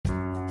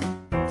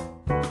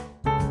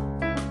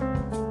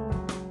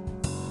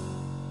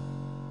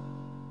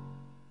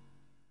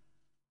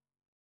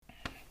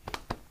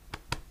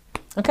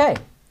Okay,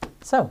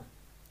 so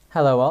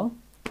hello all.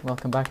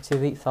 Welcome back to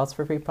the Thoughts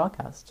for Free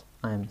podcast.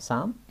 I'm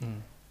Sam,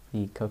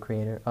 the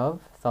co-creator of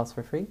Thoughts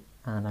for Free,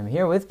 and I'm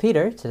here with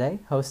Peter today,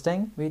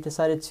 hosting. We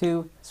decided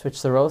to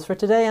switch the roles for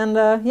today,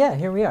 and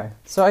here we are.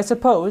 So I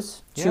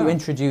suppose to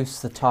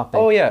introduce the topic.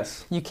 Oh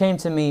yes. You came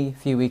to me a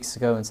few weeks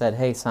ago and said,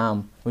 "Hey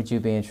Sam, would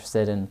you be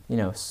interested in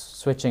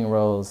switching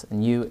roles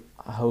and you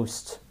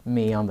host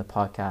me on the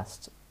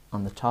podcast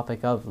on the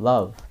topic of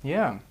love?"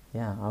 Yeah.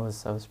 Yeah, I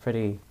was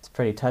pretty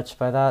touched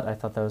by that. I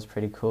thought that was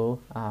pretty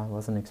cool. I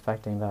wasn't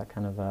expecting that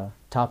kind of a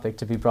topic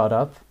to be brought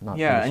up. Not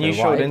Yeah, really and sure you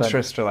showed why,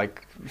 interest to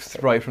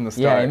right from the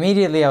start. Yeah,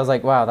 immediately I was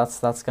like, wow,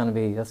 that's gonna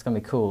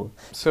be cool.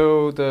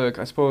 So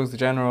I suppose the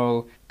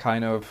general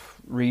kind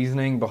of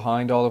reasoning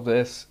behind all of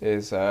this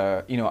is,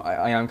 I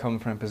am coming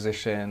from a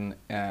position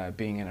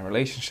being in a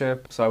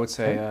relationship, so I would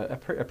say a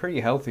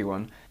pretty healthy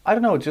one. I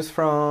don't know, just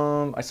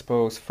from, I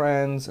suppose,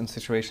 friends and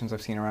situations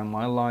I've seen around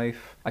my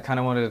life, I kind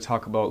of wanted to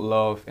talk about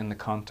love in the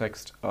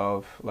context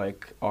of,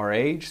 like, our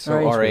age.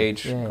 So our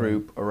age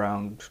group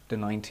around the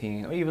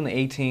 19, or even the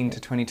 18 to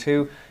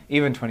 22,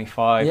 even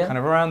 25, kind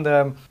of around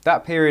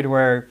that period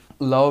where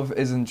love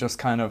isn't just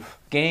kind of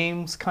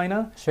games, kind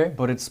of,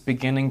 but it's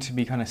beginning to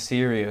be kind of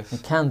serious.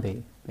 It can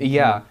be.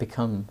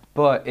 Become.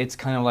 But it's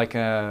kind of like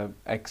a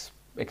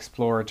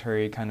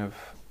exploratory kind of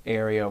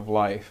area of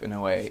life in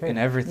a way, in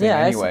everything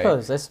anyway. I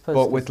suppose.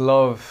 But with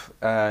love,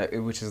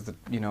 which is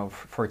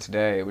for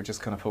today, we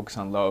just kind of focus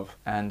on love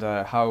and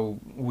how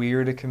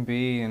weird it can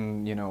be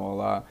and all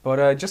that.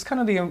 But just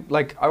kind of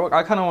I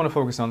kind of want to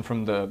focus on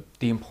from the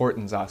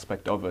importance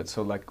aspect of it.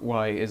 So like,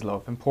 why is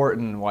love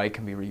important? Why it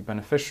can be really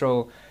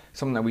beneficial?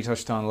 Something that we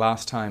touched on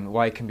last time.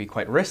 Why it can be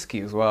quite risky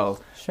as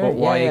well. But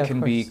why it can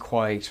be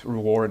quite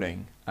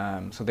rewarding.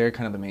 So they're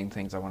kind of the main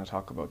things I want to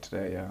talk about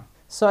today. Yeah.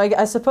 So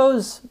I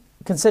suppose,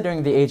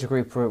 considering the age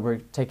group we're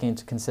taking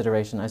into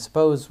consideration, I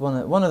suppose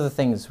one of the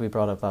things we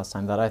brought up last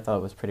time that I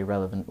thought was pretty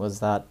relevant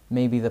was that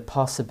maybe the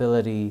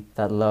possibility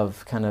that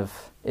love kind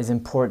of is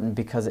important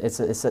because it's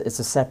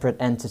a separate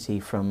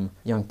entity from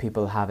young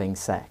people having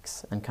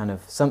sex, and kind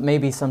of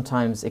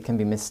sometimes it can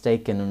be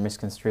mistaken and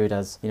misconstrued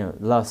as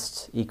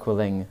lust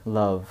equaling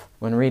love,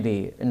 when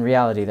really in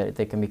reality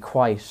they can be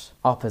quite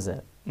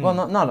opposite. Well,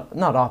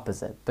 not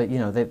opposite, but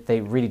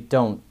they really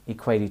don't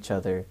equate each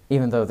other.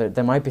 Even though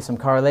there might be some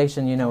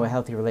correlation, a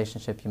healthy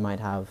relationship you might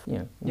have,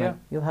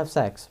 you'll have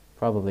sex,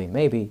 probably,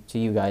 maybe to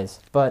you guys,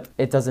 but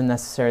it doesn't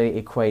necessarily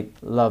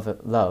equate love.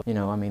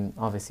 I mean,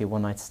 obviously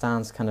one night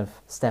stands kind of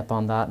step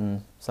on that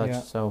and such.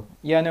 Yeah. So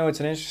no, it's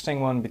an interesting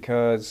one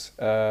because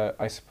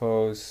I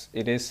suppose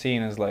it is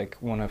seen as like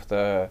one of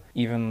the,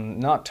 even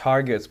not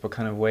targets, but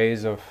kind of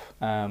ways of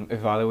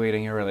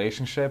evaluating your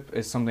relationship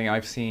is something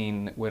I've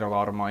seen with a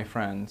lot of my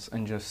friends,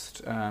 and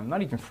just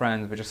not even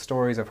friends, but just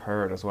stories I've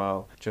heard as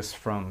well, just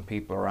from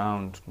people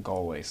around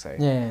Galway,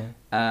 say.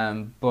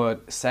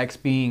 But sex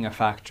being a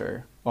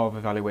factor of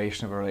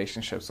evaluation of a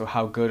relationship. So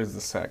how good is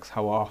the sex?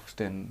 How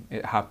often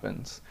it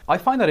happens? I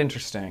find that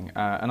interesting,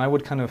 and I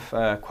would kind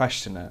of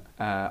question it.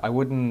 I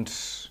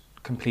wouldn't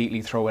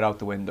completely throw it out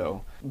the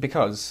window,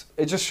 because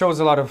it just shows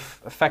a lot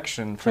of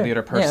affection for the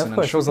other person,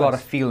 and shows a lot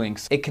of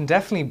feelings. It can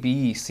definitely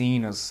be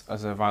seen as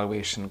an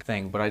evaluation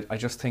thing, but I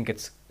just think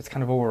it's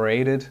kind of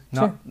overrated.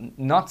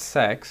 Not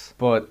sex,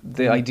 but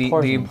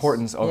the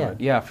importance of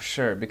it. Yeah, for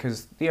sure,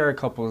 because there are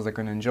couples that are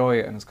going to enjoy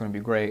it and it's going to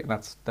be great, and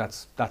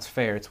that's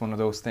fair. It's one of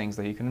those things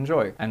that you can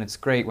enjoy, and it's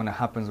great when it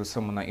happens with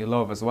someone that you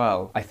love as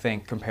well, I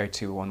think, compared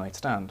to a one night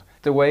stand.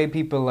 The way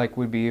people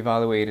would be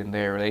evaluating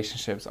their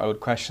relationships, I would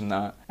question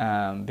that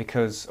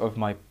because of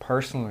my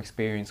personal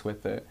experience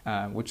with it,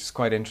 which is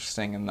quite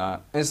interesting, in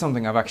that it's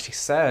something I've actually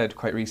said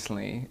quite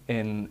recently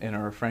in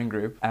our friend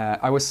group.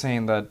 I was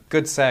saying that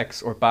good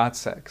sex or bad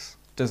sex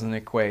doesn't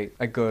equate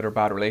a good or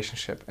bad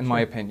relationship, in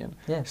my opinion.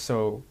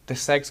 So the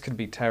sex could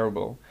be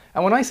terrible.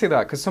 And when I say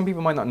that, because some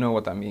people might not know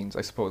what that means,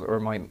 I suppose, or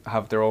might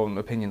have their own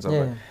opinions of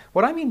it.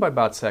 What I mean by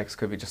bad sex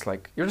could be just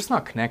like, you're just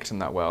not connecting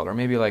that well, or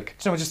maybe like,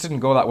 it just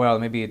didn't go that well,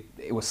 maybe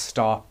it was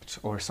stopped,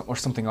 or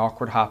something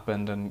awkward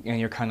happened, and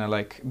you're kind of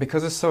like,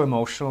 because it's so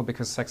emotional,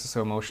 because sex is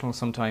so emotional,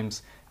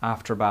 sometimes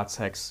after bad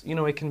sex,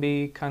 it can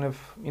be kind of,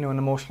 an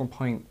emotional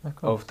point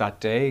of that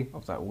day,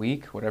 of that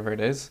week, whatever it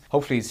is.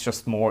 Hopefully it's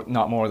just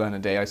not more than a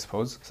day, I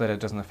suppose, so that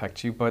it doesn't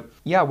affect you. But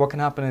yeah, what can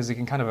happen is it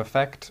can kind of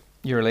affect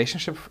your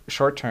relationship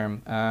short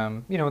term.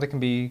 There can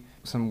be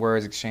some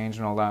words exchanged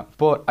and all that,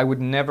 but I would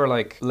never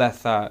let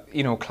that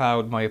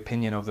cloud my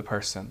opinion of the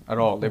person at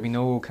all. There'd be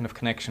no kind of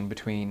connection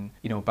between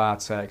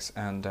bad sex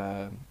and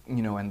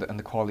and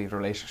the quality of the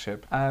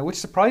relationship, which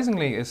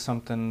surprisingly is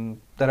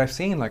something that I've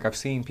seen. I've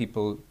seen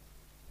people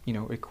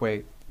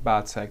equate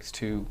bad sex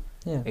to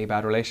a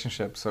bad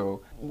relationship.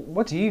 So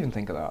what do you even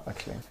think of that,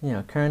 actually?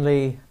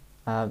 Currently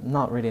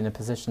not really in a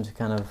position to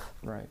kind of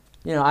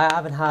I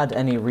haven't had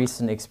any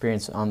recent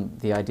experience on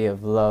the idea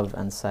of love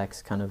and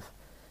sex kind of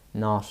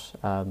not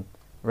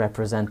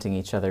representing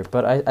each other.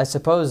 But I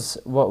suppose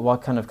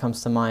what kind of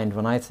comes to mind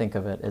when I think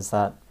of it is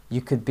that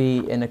you could be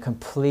in a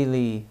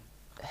completely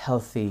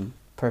healthy,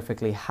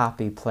 perfectly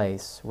happy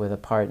place with a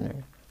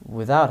partner,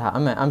 without. I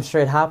mean, I'm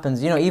sure it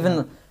happens. You know,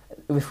 even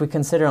if we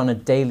consider on a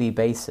daily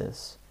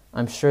basis,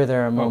 I'm sure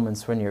there are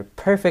moments when you're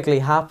perfectly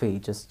happy.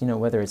 Just, you know,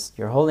 whether it's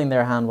you're holding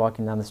their hand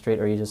walking down the street,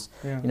 or you just,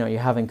 you know, you're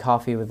having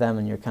coffee with them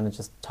and you're kind of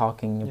just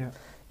talking. Yeah.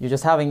 You're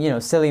just having, you know,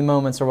 silly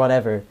moments or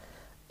whatever.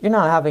 You're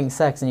not having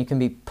sex, and you can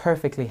be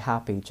perfectly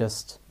happy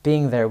just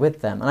being there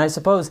with them. And I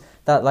suppose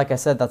that, like I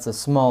said, that's a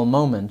small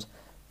moment,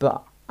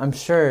 but I'm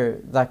sure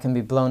that can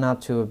be blown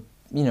out to a,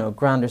 you know,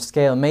 grander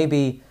scale.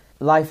 Maybe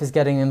life is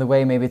getting in the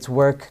way. Maybe it's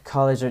work,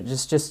 college, or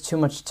just too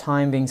much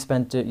time being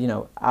spent, you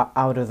know,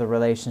 out of the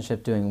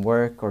relationship doing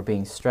work or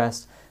being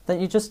stressed, that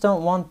you just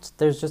don't want.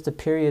 There's just a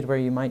period where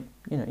you might,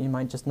 you know, you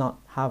might just not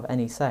have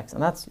any sex,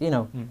 and that's, you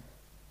know,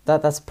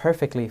 that's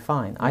perfectly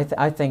fine.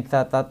 I think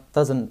that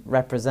doesn't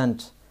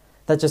represent.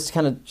 That just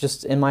kind of,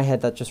 just in my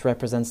head, that just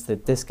represents the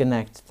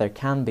disconnect there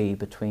can be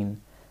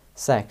between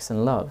sex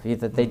and love.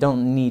 That they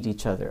don't need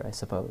each other, I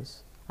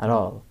suppose, at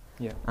all.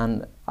 Yeah.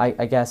 And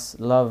I guess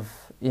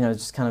love, you know,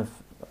 just kind of,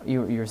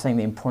 you were saying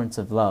the importance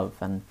of love,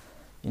 and,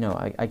 you know,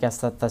 I guess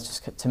that's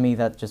just, to me,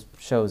 that just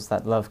shows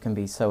that love can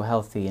be so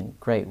healthy and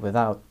great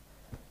without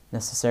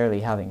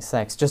necessarily having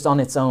sex, just on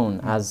its own,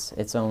 as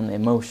its own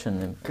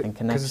emotion and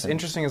connection. Because it's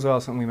interesting as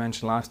well, something we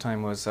mentioned last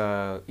time was,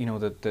 you know,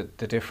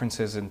 the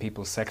differences in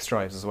people's sex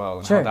drives as well,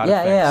 and how that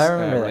affects I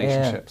remember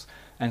relationships. That,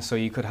 And so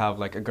you could have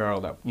like a girl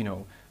that, you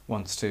know,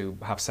 wants to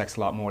have sex a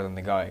lot more than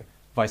the guy,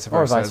 vice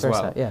versa as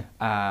well.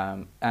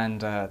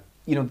 Yeah.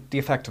 You know, the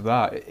effect of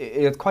that,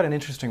 it's quite an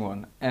interesting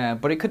one.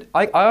 But it could,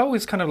 I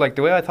always kind of like,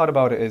 the way I thought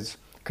about it is,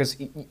 because,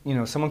 you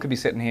know, someone could be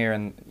sitting here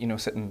and, you know,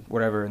 sitting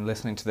whatever and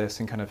listening to this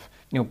and kind of,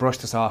 you know, brush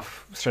this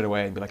off straight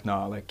away and be like,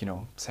 no, like, you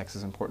know, sex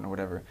is important or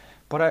whatever.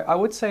 But I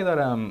would say that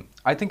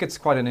I think it's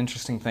quite an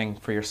interesting thing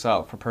for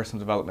yourself, for personal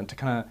development, to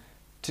kind of,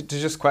 to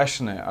just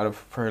question it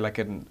for like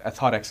a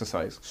thought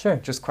exercise. Sure.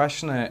 Just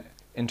question it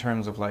in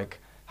terms of like,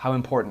 how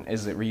important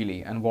is it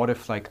really? And what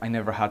if like I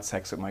never had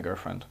sex with my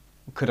girlfriend?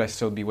 Could I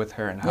still be with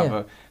her and have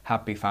a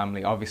happy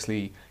family?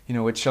 Obviously, you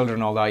know, with children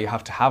and all that, you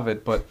have to have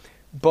it, but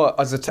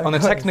as on a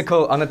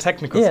technical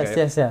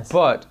scale. Yes.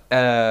 But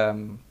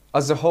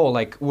as a whole,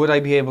 like, would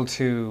I be able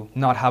to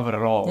not have it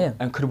at all? Yeah.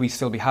 And could we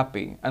still be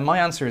happy? And my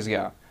answer is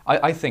yeah.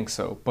 I think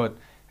so, but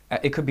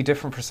it could be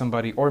different for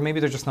somebody, or maybe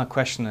they're just not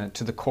questioning it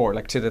to the core,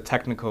 like to the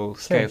technical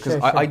scale.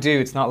 Because I do.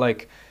 It's not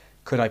like,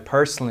 could I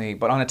personally,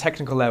 but on a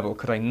technical level,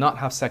 could I not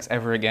have sex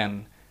ever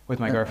again with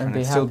my girlfriend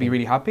and still be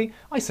really happy?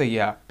 I say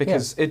yeah,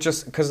 because it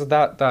just, because of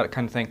that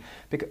kind of thing.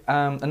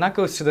 And that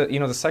goes to the, you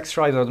know, the sex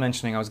drive that I was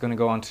mentioning. I was going to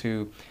go on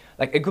to,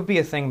 like, it could be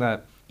a thing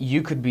that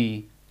you could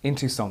be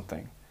into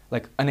something.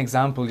 Like, an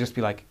example would just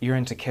be like, you're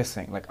into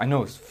kissing. Like, I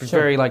know it's a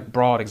very like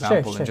broad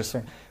example,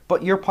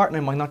 but your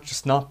partner might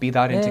not be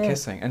that into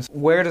kissing. And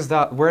where does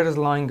the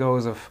line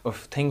goes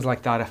of things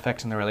like that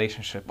affecting the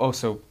relationship? Oh,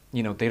 so,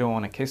 you know, they don't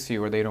want to kiss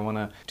you, or they don't want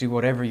to do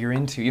whatever you're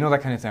into, you know,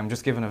 that kind of thing. I'm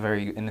just giving a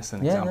very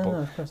innocent example.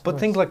 Of course, but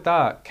things like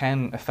that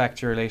can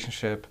affect your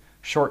relationship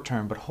short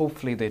term, but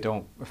hopefully they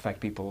don't affect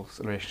people's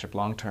relationship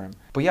long term.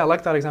 But yeah,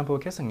 like that example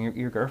of kissing,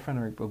 your girlfriend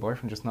or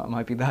boyfriend just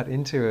might be that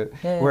into it,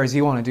 whereas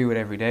you want to do it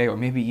every day, or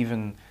maybe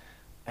even,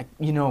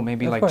 you know,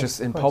 maybe like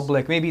just in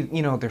public. Maybe,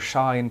 you know, they're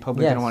shy in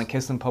public, they don't want to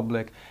kiss in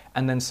public,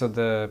 and then so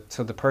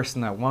the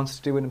person that wants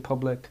to do it in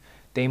public,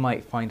 they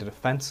might find it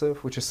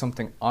offensive, which is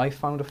something I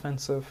found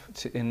offensive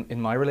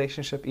in my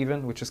relationship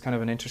even, which is kind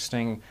of an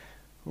interesting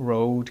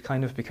road,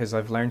 kind of, because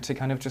I've learned to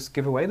kind of just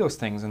give away those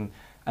things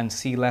and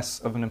see less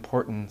of an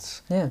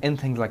importance in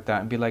things like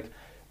that, and be like,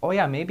 oh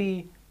yeah,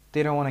 maybe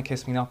they don't want to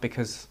kiss me not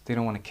because they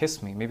don't want to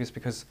kiss me, maybe it's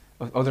because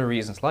of other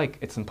reasons, like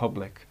it's in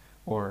public,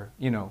 or,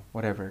 you know,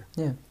 whatever.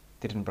 Yeah.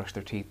 They didn't brush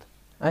their teeth.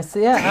 I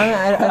see.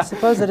 Yeah, I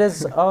suppose it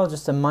is all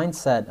just a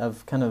mindset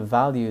of kind of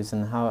values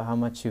and how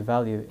much you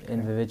value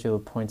individual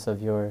points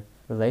of your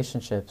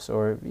relationships,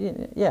 or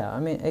I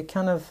mean, it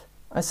kind of,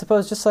 I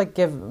suppose, just like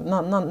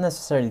not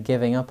necessarily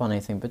giving up on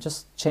anything, but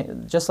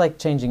just like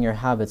changing your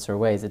habits or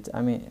ways.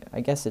 I mean,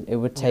 I guess it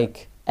would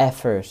take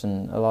effort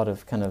and a lot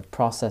of kind of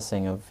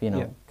processing of, you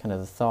know, kind of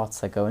the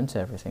thoughts that go into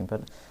everything.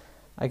 But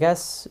I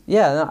guess,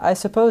 I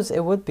suppose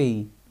it would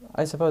be.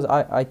 I suppose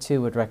I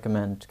too would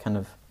recommend kind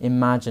of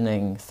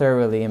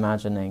thoroughly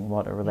imagining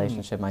what a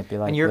relationship might be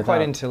like. And you're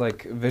quite into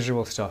like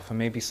visual stuff, and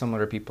maybe some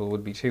other people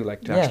would be too,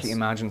 like to actually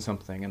imagine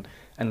something.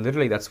 And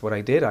literally that's what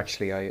I did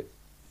actually.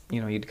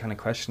 You'd kind of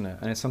question it,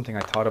 and it's something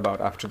I thought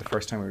about after the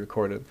first time we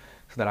recorded,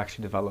 so that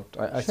actually developed.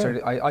 I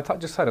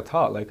just had a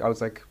thought, like I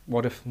was like,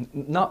 what if,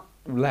 not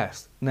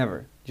less,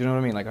 never. Do you know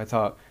what I mean? Like I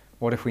thought,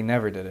 what if we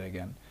never did it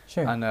again?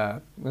 Sure. And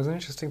it was an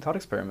interesting thought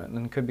experiment,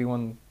 and it could be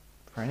one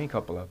for any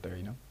couple out there,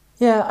 you know?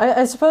 Yeah,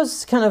 I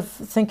suppose kind of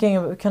thinking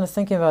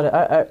about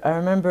it, I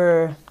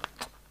remember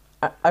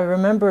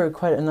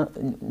quite a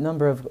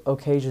number of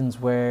occasions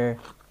where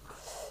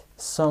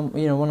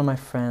one of my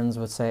friends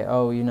would say,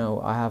 oh, you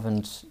know, I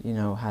haven't, you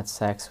know, had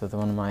sex with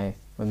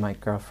my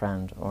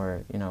girlfriend,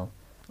 or, you know,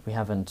 we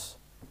haven't,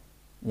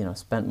 you know,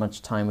 spent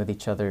much time with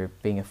each other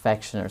being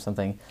affectionate or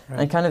something.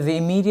 Right. And kind of the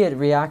immediate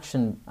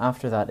reaction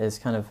after that is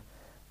kind of,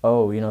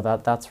 oh, you know,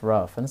 that's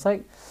rough. And it's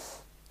like,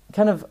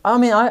 kind of, I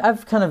mean,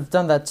 I've kind of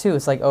done that too.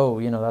 It's like, oh,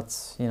 you know,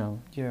 that's, you know,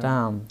 Yeah.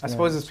 damn. I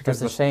suppose it's because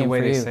that's a the shame way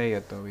for they you. say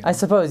it, though. You know? I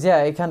suppose,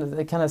 yeah, it kind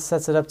of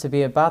sets it up to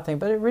be a bad thing,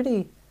 but it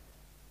really,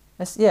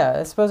 yeah,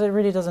 I suppose it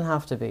really doesn't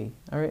have to be.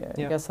 I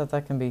guess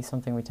that can be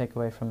something we take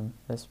away from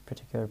this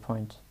particular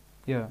point.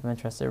 Yeah. Of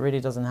interest. It really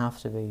doesn't have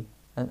to be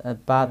a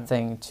bad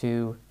thing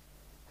to,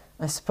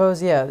 I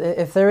suppose, yeah,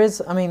 if there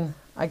is, I mean,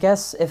 I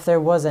guess if there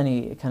was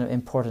any kind of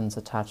importance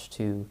attached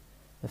to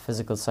the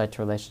physical side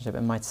to relationship,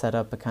 it might set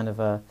up a kind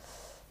of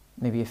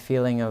maybe a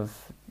feeling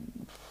of,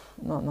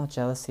 not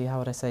jealousy, how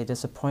would I say,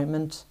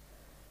 disappointment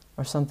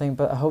or something,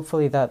 but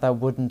hopefully that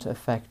wouldn't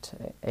affect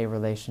a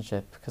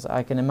relationship, because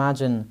I can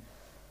imagine,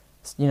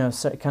 you know,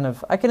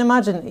 I can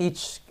imagine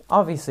each,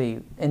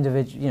 obviously,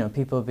 individual, you know,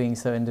 people being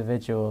so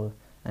individual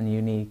and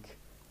unique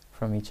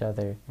from each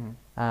other.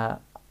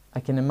 I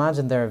can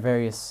imagine there are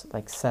various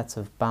like sets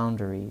of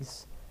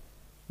boundaries,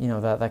 you know,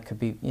 that could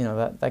be, you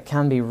know, that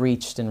can be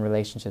reached in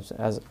relationships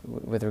as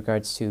with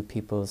regards to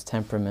people's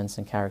temperaments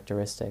and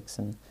characteristics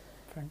and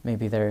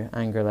maybe their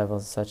anger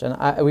levels and such.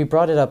 And we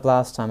brought it up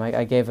last time.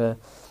 I gave a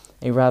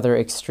rather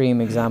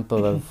extreme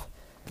example of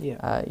you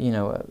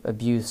know,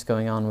 abuse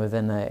going on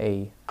within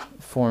a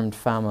formed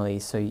family.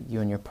 So you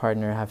and your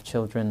partner have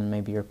children, and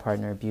maybe your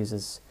partner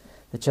abuses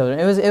the children.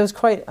 It was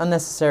quite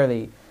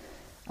unnecessarily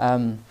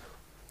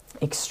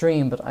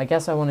extreme, but I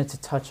guess I wanted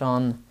to touch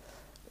on,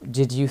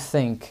 did you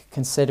think,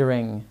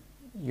 considering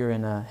you're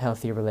in a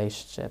healthy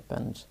relationship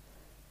and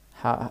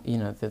how, you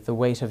know, the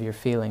weight of your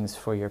feelings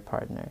for your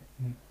partner,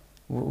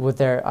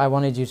 I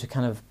wanted you to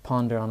kind of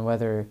ponder on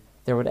whether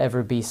there would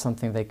ever be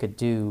something they could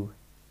do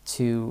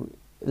to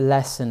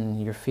lessen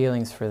your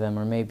feelings for them,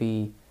 or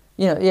maybe,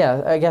 you know,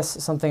 yeah, I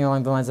guess something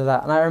along the lines of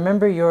that. And I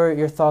remember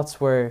your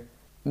thoughts were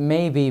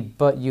maybe,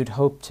 but you'd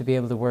hope to be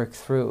able to work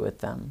through it with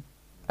them.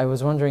 I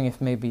was wondering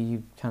if maybe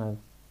you kind of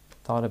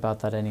thought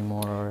about that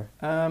anymore,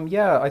 or...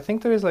 yeah, I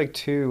think there's like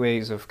two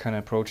ways of kind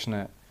of approaching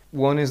it.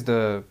 One is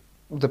the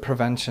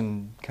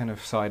prevention kind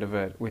of side of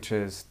it, which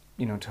is,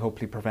 you know, to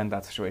hopefully prevent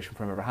that situation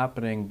from ever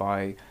happening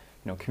by, you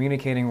know,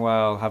 communicating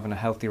well, having a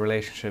healthy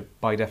relationship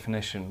by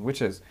definition,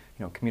 which is,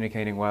 you know,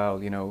 communicating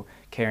well, you know,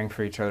 caring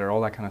for each other,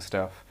 all that kind of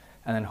stuff.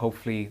 And then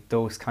hopefully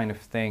those kind of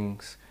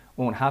things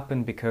won't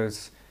happen,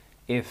 because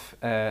if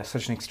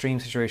such an extreme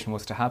situation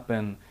was to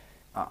happen,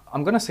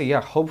 I'm going to say, yeah,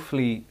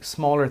 hopefully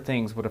smaller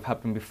things would have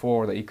happened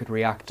before that you could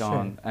react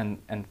on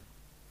and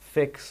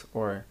fix,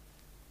 or,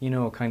 you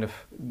know, kind of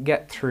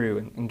get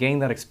through and gain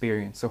that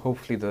experience. So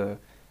hopefully the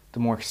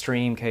more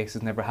extreme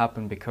cases never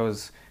happen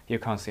because you're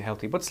constantly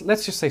healthy. But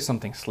let's just say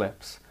something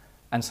slips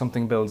and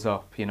something builds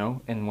up, you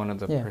know, in one of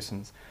the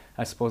persons.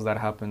 I suppose that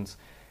happens.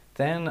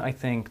 Then I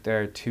think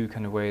there are two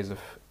kind of ways of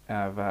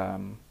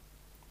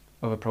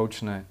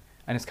approaching it.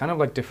 And it's kind of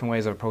like different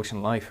ways of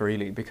approaching life,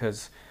 really,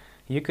 because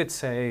you could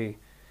say,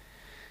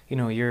 you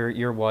know,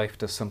 your wife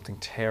does something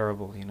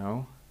terrible, you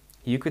know.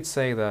 You could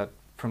say that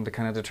from the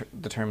kind of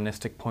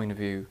deterministic point of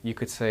view, you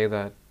could say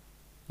that,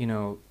 you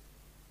know,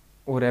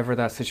 whatever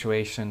that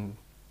situation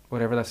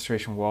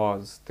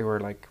was, there were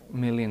like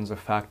millions of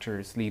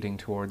factors leading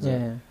towards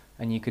it.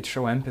 And you could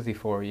show empathy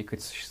for her. You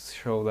could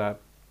show that,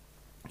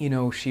 you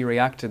know, she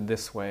reacted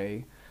this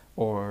way,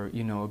 or,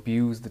 you know,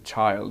 abused the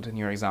child in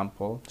your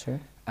example.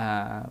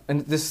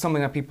 And this is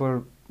something that people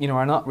are, you know,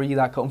 are not really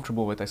that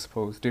comfortable with, I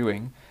suppose,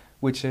 doing,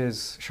 which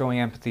is showing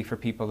empathy for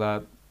people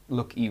that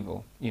look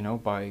evil, you know,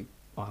 by,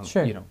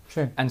 you know.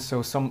 And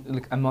so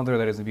like a mother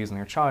that is abusing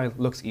her child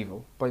looks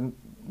evil. Like,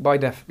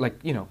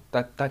 you know,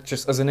 that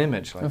just as an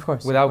image, like,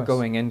 without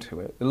going into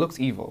it, it looks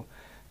evil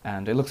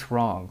and it looks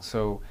wrong.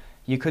 So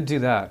you could do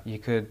that. You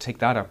could take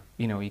that up,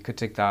 you know, you could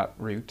take that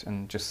route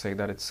and just say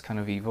that it's kind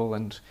of evil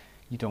and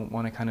you don't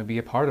want to kind of be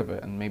a part of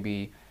it. And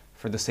maybe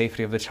for the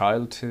safety of the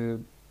child,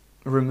 to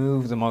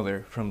remove the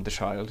mother from the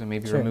child, and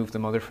maybe remove the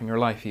mother from your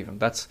life even.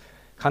 That's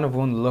kind of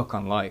one look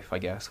on life, I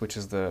guess, which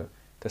is the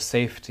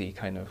safety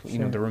kind of, you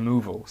know, the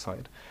removal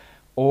side.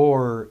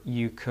 Or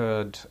you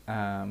could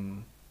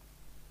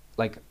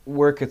like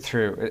work it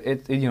through.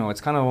 You know,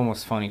 it's kind of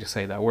almost funny to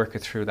say that, work it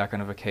through that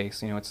kind of a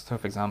case. You know, it's a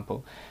tough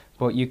example.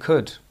 But you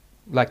could,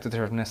 like the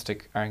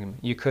deterministic argument,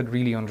 you could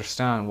really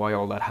understand why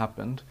all that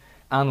happened,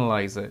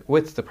 analyze it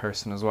with the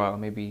person as well.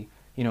 Maybe,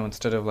 you know,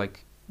 instead of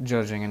like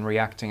judging and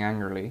reacting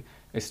angrily,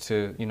 is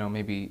to, you know,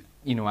 maybe,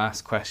 you know,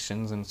 ask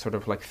questions and sort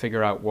of like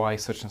figure out why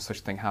such and such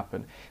thing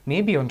happened.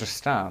 Maybe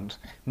understand.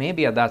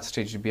 Maybe at that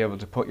stage you'd be able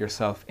to put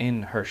yourself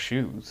in her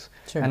shoes.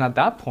 And at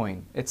that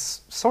point,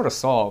 it's sort of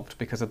solved,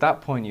 because at that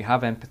point you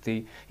have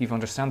empathy, you've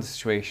understand the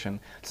situation.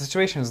 The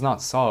situation is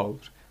not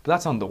solved, but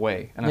that's on the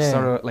way. And it's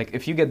sort of like,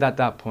 if you get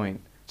that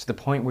point, to the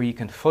point where you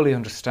can fully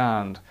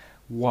understand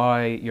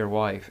why your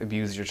wife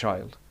abused your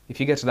child, if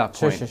you get to that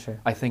point,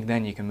 I think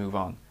then you can move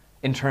on.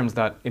 In terms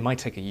that it might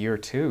take a year or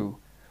two,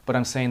 but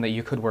I'm saying that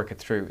you could work it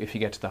through if you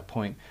get to that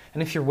point.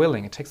 And if you're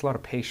willing, it takes a lot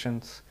of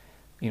patience,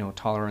 you know,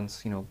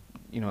 tolerance, you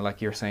know,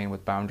 like you're saying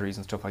with boundaries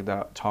and stuff like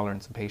that,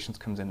 tolerance and patience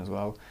comes in as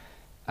well.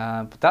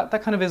 But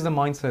that kind of is the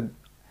mindset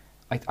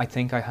I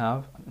think I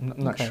have. I'm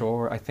not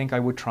sure. I think I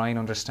would try and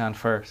understand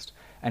first.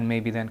 And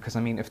maybe then, because I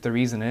mean, if the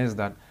reason is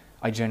that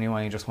I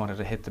genuinely just wanted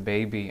to hit the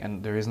baby,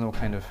 and there is no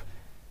kind of,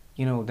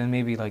 you know, then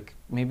maybe like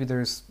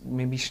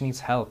maybe she needs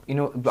help, you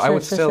know. But I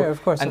would still, sure,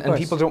 of course, and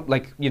people don't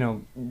like, you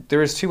know,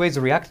 there is two ways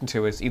of reacting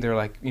to it. It's either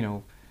like, you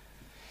know,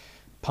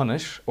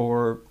 punish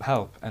or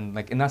help. And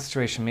like in that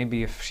situation,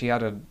 maybe if she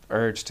had an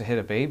urge to hit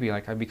a baby,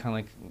 like I'd be kind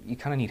of like, you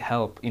kind of need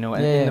help, you know,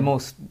 and in the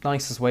most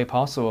nicest way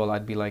possible.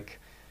 I'd be like,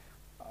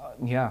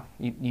 yeah,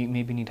 you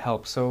maybe need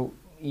help. So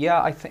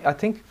yeah, I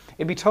think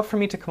it'd be tough for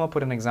me to come up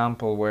with an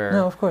example where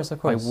no, of course,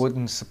 I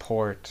wouldn't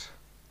support.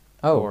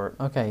 Oh, or,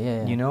 okay,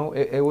 yeah. You know,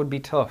 it would be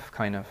tough,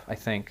 kind of, I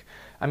think.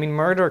 I mean,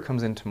 murder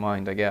comes into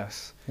mind, I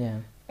guess. Yeah.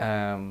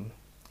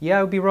 Yeah,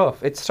 it would be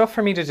rough. It's tough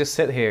for me to just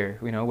sit here,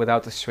 you know,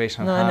 without the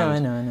situation at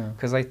hand. I know.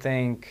 Because I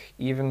think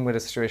even with a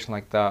situation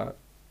like that,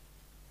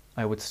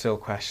 I would still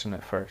question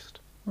it first.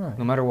 Right.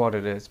 No matter what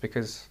it is.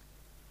 Because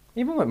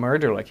even with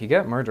murder, like, you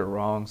get murder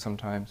wrong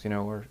sometimes, you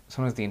know, or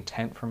sometimes the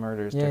intent for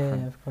murder is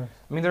different. Yeah, of course.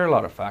 I mean, there are a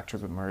lot of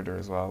factors with murder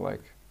as well,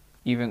 like,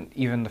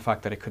 even the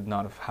fact that it could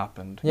not have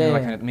happened. Yeah, you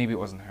know, like, maybe it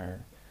wasn't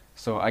her.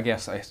 So I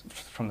guess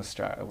from the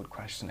start I would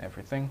question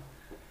everything.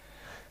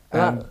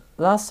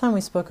 Last time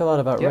we spoke a lot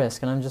about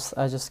risk, and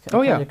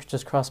it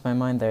just crossed my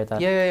mind there that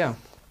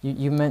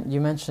you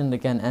mentioned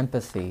again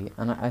empathy,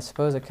 and I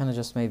suppose it kind of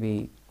just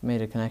maybe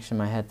made a connection in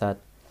my head that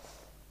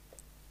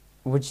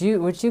would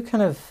you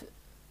kind of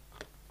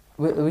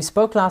we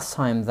spoke last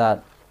time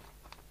that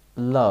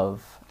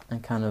love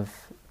and kind of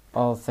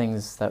all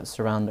things that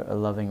surround a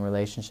loving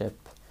relationship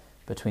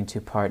between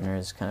two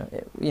partners, kind of,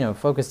 you know,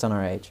 focused on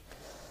our age,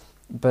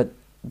 but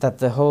that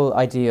the whole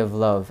idea of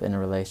love in a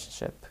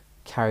relationship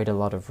carried a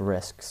lot of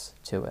risks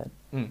to it.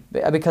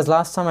 Because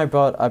last time I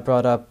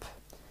brought up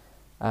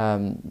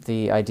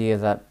the idea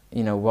that,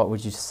 you know, what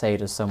would you say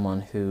to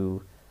someone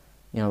who,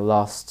 you know,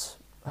 lost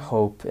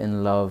hope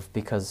in love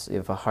because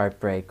of a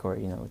heartbreak, or,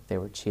 you know, they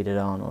were cheated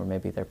on, or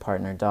maybe their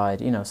partner died,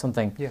 you know,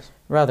 something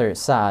rather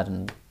sad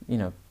and, you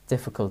know,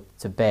 difficult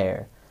to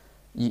bear.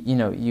 You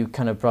know, you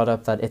kind of brought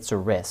up that it's a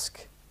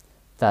risk,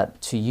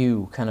 that to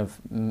you kind of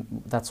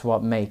that's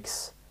what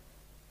makes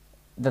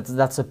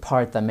that's a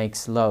part that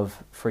makes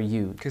love for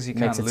you,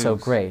 makes it so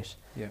great,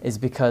 is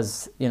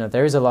because, you know,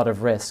 there is a lot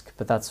of risk,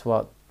 but that's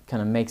what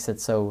kind of makes it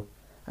so.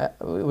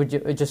 Would you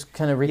just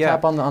kind of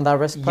recap on that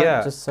risk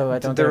part, just so I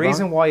don't get it wrong? The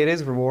reason why it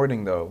is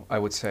rewarding, though, I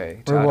would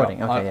say, rewarding,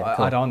 cool.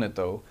 Add on it,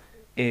 though,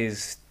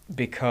 is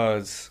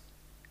because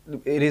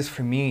it is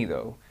for me,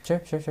 though. Sure.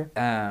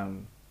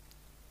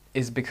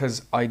 Is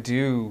because I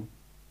do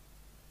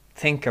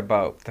think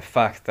about the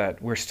fact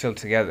that we're still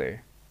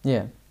together.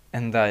 Yeah.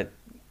 And that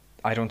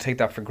I don't take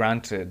that for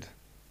granted,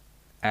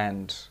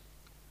 and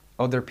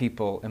other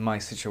people in my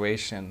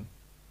situation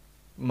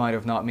might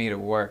have not made it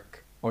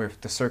work, or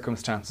if the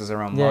circumstances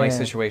around my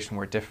situation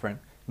were different,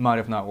 it might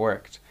have not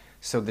worked.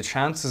 So the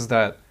chances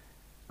that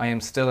I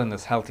am still in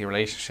this healthy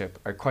relationship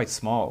are quite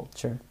small.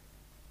 Sure.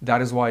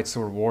 That is why it's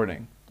so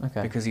rewarding.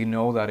 Okay. Because you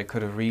know that it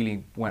could have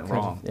really went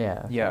wrong.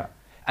 Yeah. Yeah.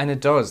 And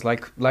it does,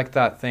 like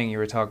that thing you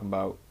were talking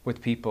about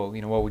with people,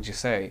 you know, what would you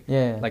say?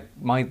 Yeah. Like,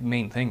 my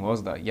main thing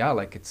was that,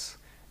 like, it's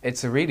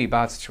a really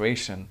bad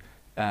situation.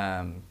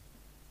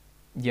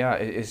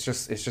 It's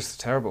just a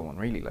terrible one,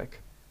 really,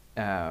 like,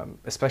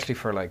 especially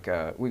for, like,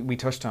 we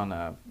touched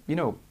on, you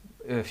know,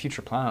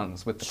 future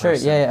plans with the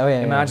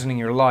person. Imagining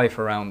your life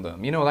around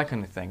them, you know, that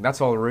kind of thing. That's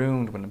all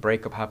ruined when the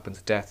breakup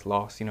happens, death,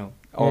 loss, you know,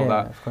 all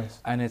that. Of course.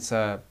 And it's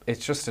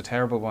just a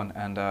terrible one.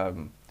 And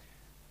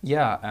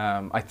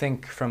I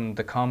think from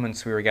the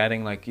comments we were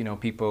getting, like, you know,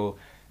 people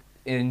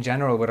in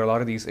general with a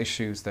lot of these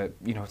issues that,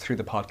 you know, through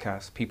the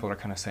podcast, people are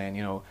kind of saying,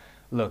 you know,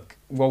 look,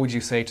 what would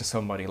you say to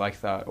somebody like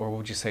that? Or what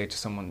would you say to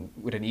someone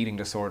with an eating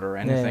disorder or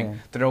anything?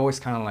 They're always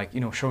kind of like, you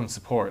know, showing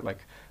support, like,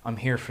 I'm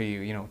here for you,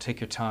 you know, take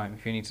your time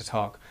if you need to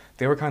talk.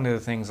 They were kind of the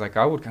things like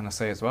I would kind of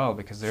say as well,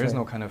 because there is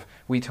no kind of,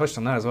 we touched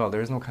on that as well,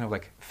 there is no kind of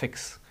like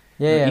fix,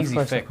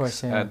 easy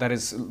fix that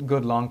is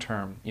good long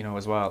term, you know,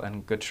 as well,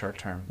 and good short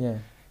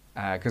term.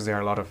 Because there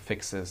are a lot of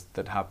fixes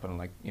that happen,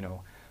 like, you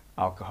know,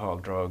 alcohol,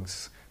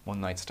 drugs, one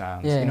night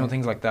stands, you know,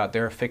 things like that.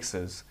 There are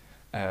fixes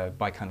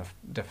by kind of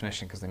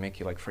definition, because they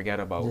make you like forget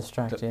about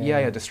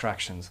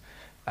distractions,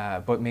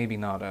 but maybe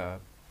not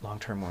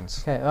long-term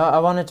ones. Okay, I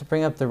wanted to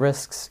bring up the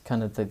risks,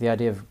 kind of the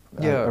idea of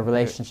a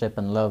relationship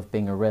and love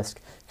being a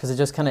risk, because it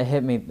just kind of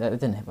hit me. It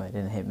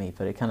didn't hit me,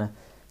 but it kind of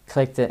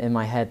clicked it in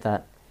my head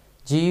that.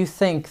 Do you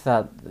think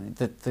that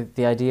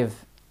the idea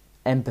of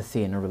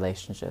empathy in a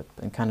relationship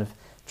and kind of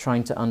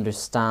trying to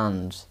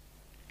understand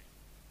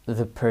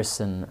the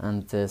person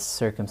and the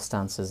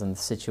circumstances and the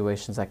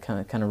situations that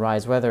kind of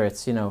rise, whether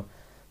it's, you know,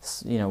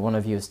 one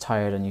of you is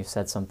tired and you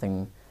said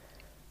something,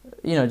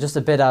 you know, just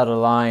a bit out of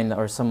line,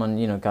 or someone,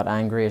 you know, got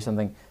angry or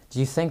something. Do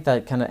you think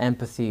that kind of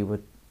empathy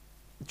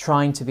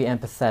trying to be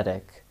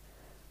empathetic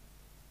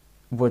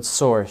would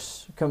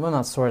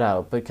not sort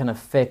out, but kind of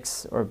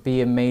fix or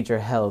be a major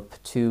help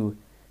to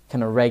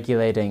kind of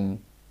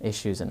regulating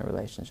issues in a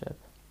relationship?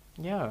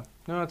 Yeah,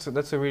 no,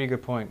 that's a really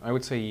good point. I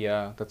would say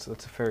that's a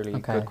fairly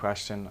good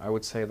question. I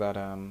would say that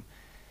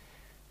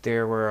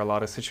there were a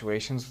lot of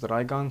situations that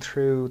I gone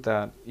through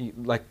that,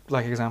 like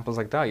examples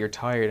like that. You're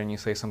tired and you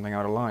say something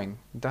out of line.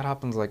 That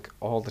happens like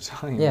all the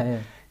time. Yeah, yeah.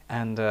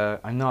 And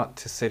I'm not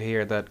to sit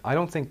here that I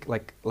don't think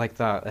like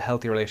that a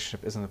healthy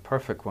relationship isn't a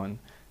perfect one.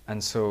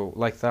 And so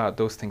like that,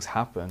 those things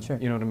happen. Sure.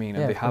 You know what I mean?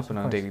 And Yeah, they of course, happen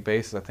of on a course. daily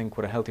basis. I think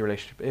what a healthy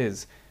relationship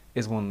is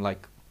one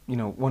like, you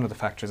know, one of the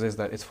factors is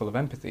that it's full of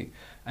empathy.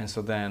 And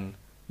so then,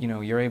 you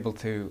know, you're able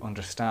to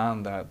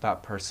understand that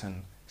that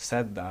person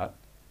said that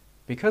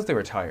because they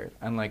were tired.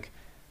 And like,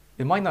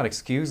 it might not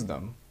excuse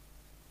them.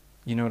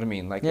 You know what I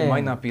mean? Like, Yeah, it yeah, might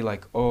yeah. not be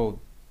like, oh,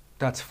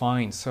 that's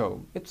fine.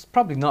 So it's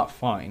probably not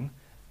fine,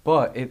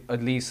 but it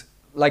at least,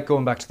 like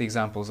going back to the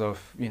examples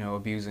of, you know,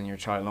 abusing your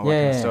child and all that Yeah,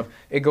 kind of yeah, yeah. stuff,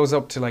 it goes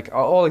up to like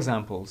all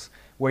examples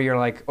where you're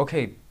like,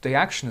 okay, the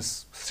action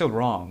is still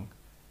wrong,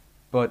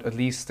 but at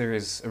least there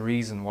is a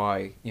reason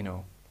why, you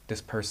know,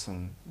 this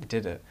person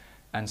did it.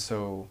 And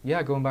so,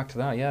 yeah, going back to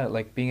that, yeah,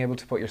 like being able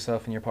to put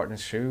yourself in your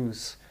partner's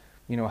shoes,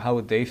 you know, how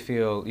would they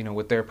feel, you know,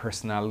 with their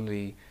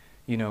personality,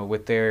 you know,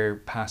 with their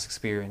past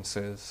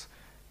experiences,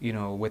 you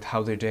know, with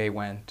how their day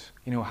went,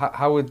 you know,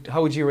 how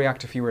would you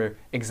react if you were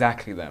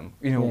exactly them,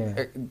 you know,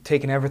 Yeah.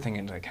 taking everything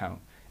into account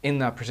in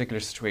that particular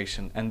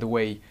situation and the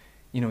way,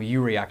 you know,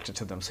 you reacted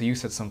to them. So you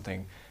said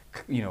something,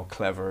 you know,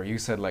 clever, you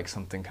said like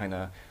something kind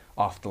of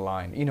off the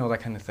line, you know, that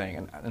kind of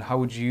thing. And how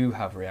would you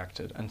have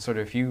reacted? And sort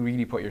of if you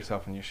really put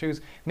yourself in your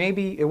shoes,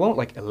 maybe it won't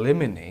like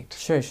eliminate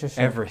Sure, sure,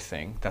 sure.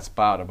 everything that's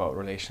bad about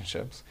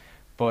relationships,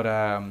 but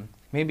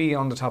maybe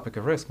on the topic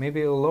of risk,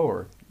 maybe it'll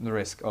lower the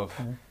risk of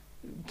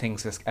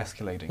things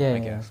escalating, Yeah, I yeah,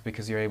 guess, yeah.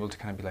 because you're able to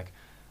kind of be like,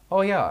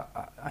 oh yeah,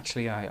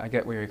 actually I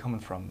get where you're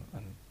coming from,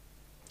 and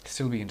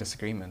still be in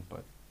disagreement,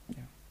 but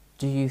yeah.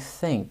 Do you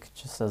think,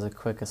 just as a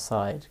quick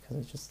aside, because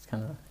it just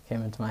kind of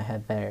came into my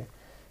head there,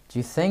 do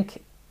you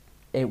think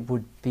it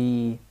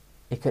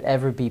could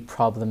ever be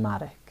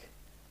problematic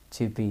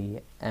to be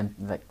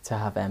to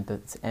have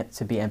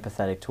to be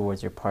empathetic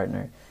towards your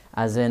partner,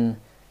 as in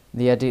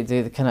the idea,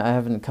 the kind of, I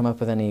haven't come up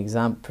with any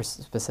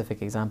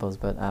specific examples,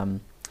 but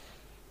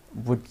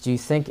do you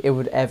think it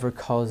would ever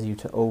cause you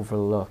to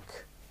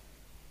overlook,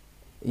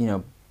 you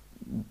know,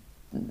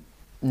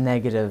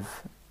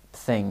 negative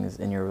things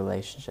in your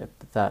relationship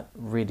that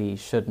really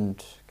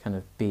shouldn't kind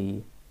of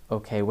be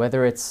okay,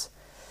 whether it's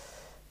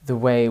the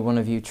way one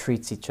of you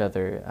treats each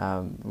other,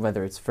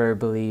 whether it's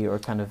verbally or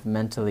kind of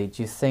mentally?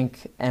 Do you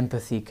think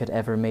empathy could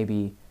ever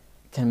maybe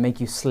can make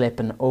you slip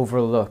and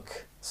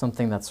overlook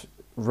something that's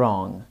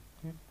wrong?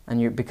 Yeah.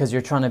 And because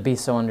you're trying to be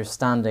so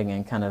understanding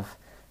and kind of,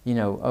 you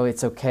know, oh,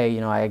 it's okay, you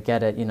know, I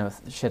get it, you know,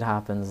 shit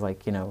happens,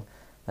 like, you know,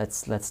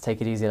 let's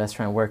take it easy, let's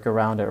try and work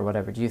around it or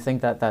whatever. Do you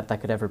think that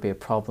could ever be a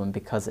problem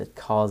because it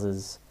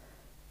causes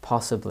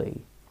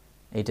possibly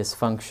a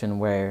dysfunction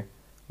where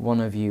one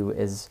of you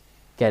is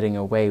getting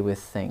away with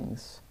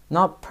things?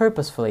 Not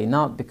purposefully,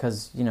 not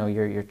because, you know,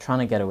 you're trying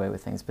to get away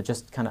with things, but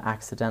just kind of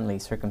accidentally,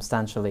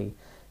 circumstantially,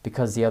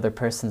 because the other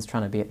person's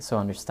trying to be so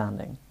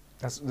understanding.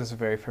 That's a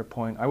very fair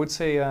point. I would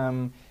say,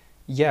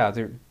 yeah,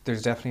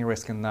 there's definitely a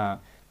risk in that,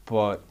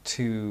 but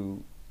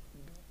to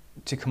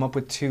come up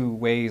with two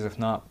ways of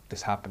not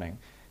this happening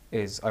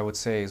is, I would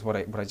say, is what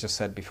I just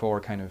said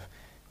before, kind of,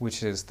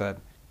 which is that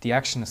the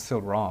action is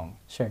still wrong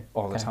Sure.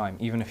 all the Okay. time,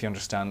 even if you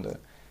understand it.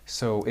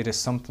 So it is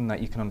something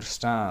that you can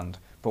understand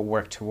but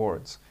work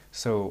towards.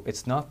 So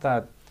it's not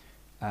that,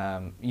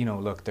 you know,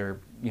 look,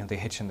 they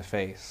hit you in the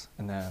face,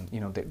 and then, you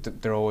know,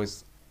 they're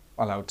always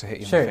allowed to hit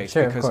you in the face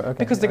Sure, because of course. Okay.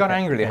 because they got Okay.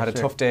 angry, they Yeah, had a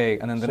sure. tough day,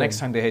 and then the Sure. next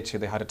time they hit you,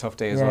 they had a tough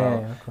day as Yeah,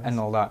 well, yeah, of course. and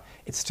all that.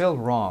 It's still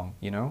wrong,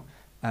 you know.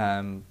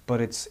 But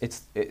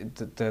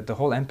the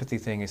whole empathy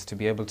thing is to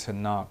be able to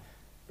not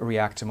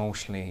react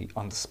emotionally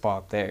on the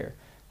spot there,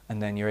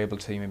 and then you're able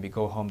to maybe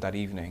go home that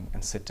evening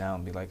and sit down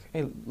and be like,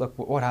 hey, look,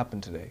 what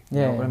happened today? You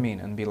Yeah, know what I yeah. mean?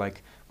 And be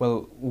like,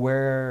 well,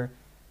 where,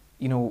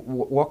 you know,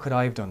 what could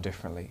I have done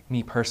differently,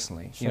 me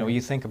personally? You know, Sure.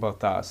 you think about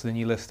that, so then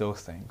you list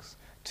those things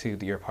to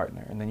your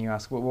partner, and then you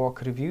ask, well, what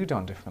could have you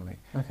done differently?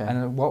 Okay.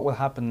 And then what will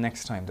happen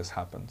next time this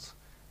happens?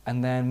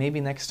 And then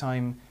maybe next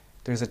time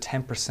there's a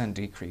 10%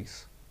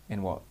 decrease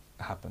in what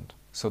happened.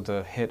 So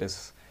the hit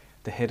is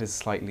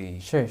slightly,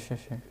 Sure.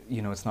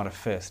 you know, it's not a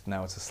fist,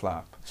 now it's a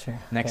slap. Sure.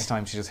 Next Okay.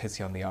 time she just hits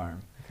you on the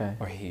arm, Okay.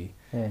 or he.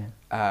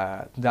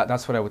 Yeah.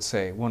 That's what I would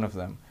say, one of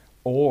them.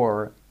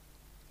 Or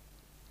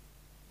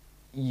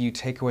you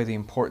take away the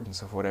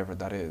importance of whatever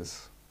that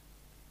is.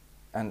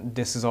 And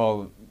this is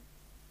all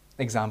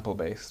example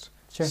based.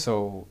 Sure.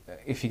 So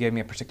if you gave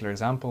me a particular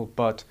example,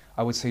 but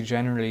I would say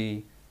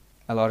generally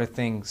a lot of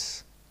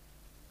things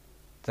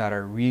that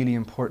are really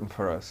important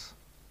for us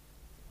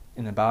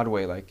in a bad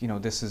way, like, you know,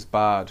 this is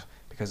bad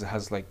because it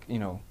has, like, you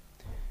know,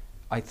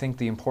 I think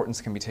the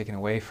importance can be taken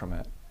away from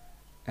it,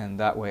 and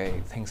that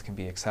way things can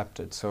be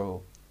accepted.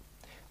 So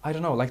I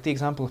don't know, like the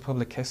example of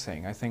public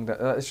kissing, I think that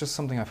it's just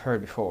something I've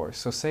heard before.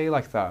 So say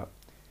like that,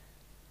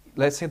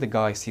 let's say the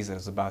guy sees it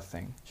as a bad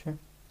thing. Sure.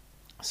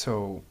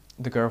 So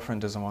the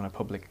girlfriend doesn't want to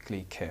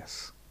publicly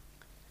kiss.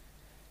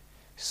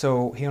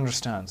 So he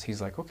understands.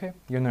 He's like, okay,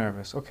 you're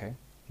nervous. Okay.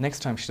 Next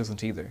time she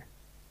doesn't either.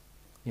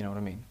 You know what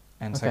I mean?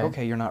 And it's Okay. like,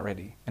 okay, you're not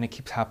ready. And it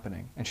keeps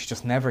happening. And she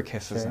just never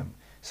kisses Sure. him.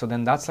 So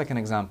then that's like an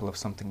example of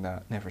something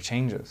that never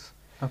changes.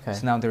 Okay.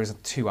 So now there's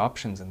two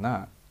options in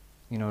that.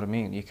 You know what I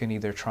mean? You can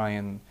either try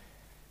and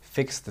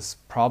fix this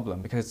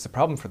problem, because it's a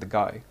problem for the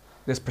guy,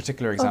 this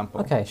particular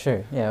example. Okay,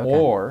 sure. Yeah, okay.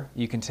 Or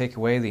you can take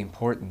away the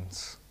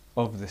importance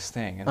of this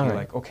thing and be Alright.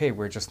 like, okay,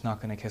 we're just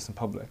not going to kiss in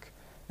public.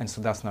 And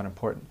so that's not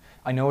important.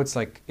 I know it's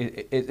like,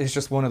 it's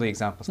just one of the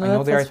examples. No, I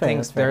know there are that's fair,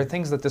 things that's there are fair.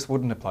 things that this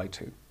wouldn't apply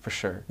to, for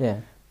sure. Yeah.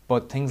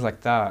 But things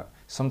like that,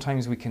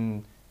 sometimes we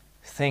can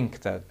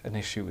think that an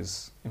issue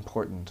is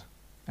important,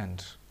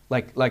 and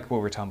like what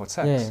we're talking about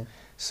sex. Yeah.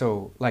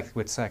 So like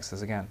with sex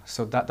is again.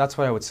 So that's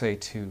what I would say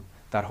to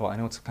that whole. I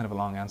know it's kind of a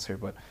long answer,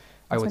 but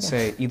I That's would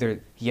okay. say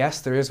either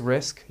yes, there is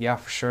risk. Yeah,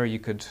 for sure, you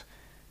could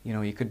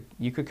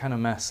kind of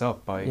mess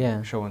up by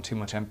Yeah. showing too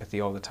much empathy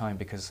all the time,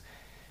 because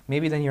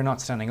maybe then you're not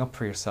standing up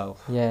for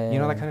yourself. Yeah, You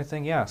know, that yeah. kind of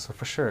thing. Yeah, so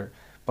for sure.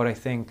 But I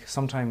think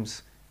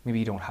sometimes maybe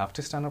you don't have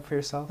to stand up for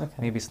yourself. Okay.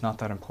 Maybe it's not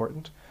that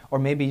important. Or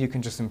maybe you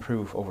can just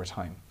improve over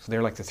time. So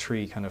they're like the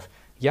three kind of,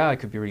 yeah, it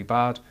could be really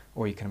bad,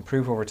 or you can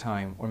improve over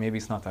time, or maybe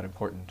it's not that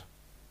important.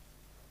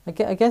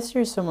 I guess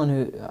you're someone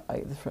who,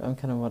 I'm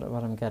kind of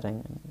what I'm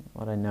getting, and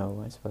what I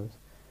know, I suppose,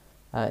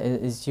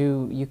 is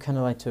you kind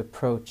of like to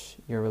approach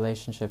your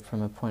relationship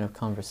from a point of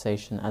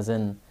conversation, as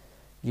in,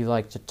 you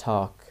like to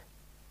talk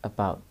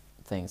about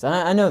things. And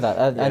I know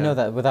that, I know Yeah.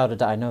 that without a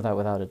doubt, I know that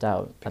without a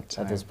doubt Big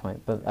at this time.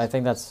 point. But I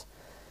think that's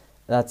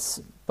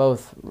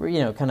both,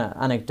 kind of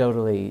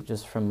anecdotally,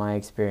 just from my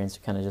experience,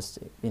 kind of just,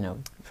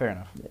 Fair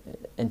enough.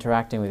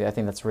 interacting with you. I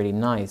think that's really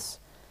nice.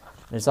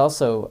 There's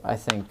also, I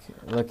think,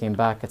 looking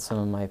back at some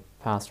of my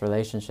past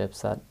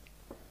relationships, that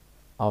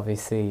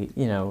obviously,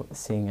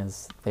 seeing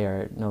as they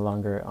are no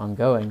longer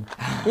ongoing,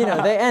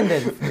 they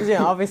ended,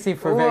 obviously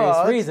for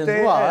various reasons.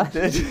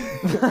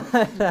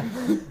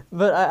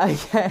 But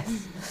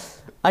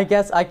I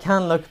guess I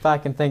can look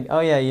back and think,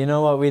 oh yeah, you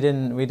know what, we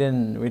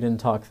didn't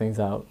talk things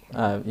out.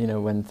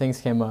 When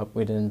things came up,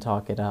 we didn't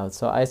talk it out.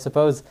 So I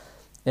suppose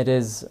it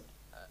is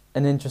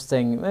an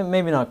interesting,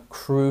 maybe not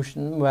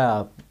crucial,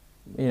 well,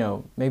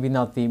 maybe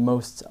not the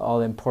most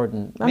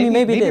all-important. I mean,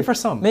 maybe it is. for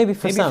some. Maybe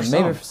for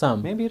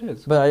some. Maybe it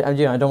is. But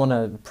I don't want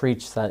to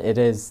preach that it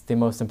is the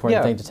most important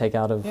Yeah. thing to take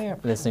out of Yeah,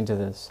 for listening to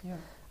this. Yeah.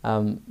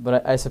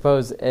 But I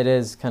suppose it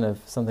is kind of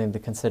something to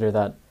consider,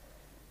 that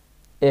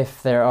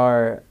if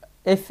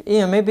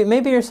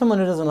maybe you're someone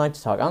who doesn't like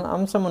to talk.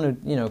 I'm someone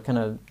who kind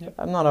of, Yep.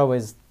 I'm not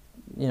always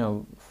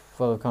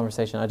full of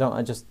conversation. I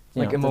just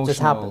Like it emotional just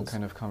happens.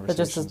 kind of It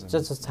conversations.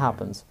 just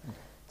happens.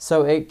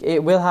 So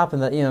it will happen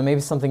that maybe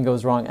something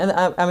goes wrong, and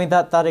I mean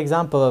that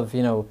example of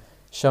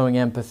showing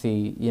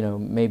empathy,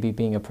 maybe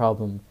being a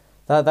problem,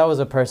 that was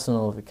a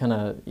personal kind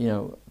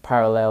of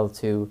parallel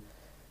to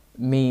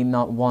me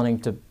not wanting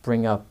to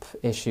bring up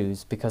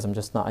issues because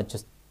I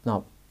just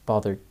not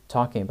bothered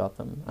talking about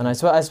them. And I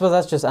suppose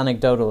that's just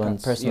anecdotal and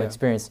That's- personal yeah.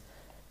 experience.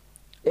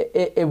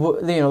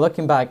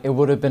 Looking back, it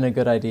would have been a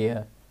good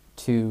idea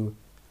to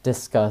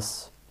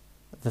discuss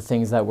the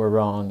things that were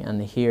wrong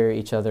and hear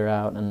each other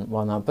out and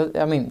whatnot. But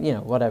I mean,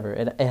 whatever.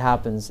 It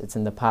happens. It's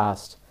in the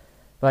past.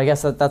 But I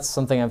guess that's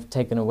something I've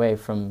taken away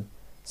from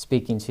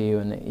speaking to you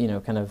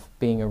and kind of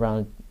being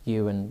around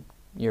you and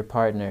your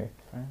partner.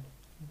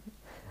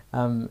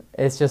 Fair.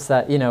 It's just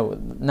that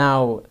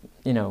now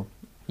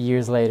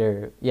years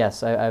later,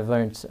 yes, I've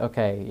learned.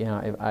 Okay,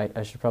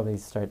 I should probably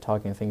start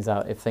talking things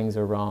out if things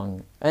are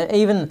wrong. And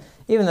even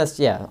that's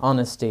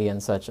honesty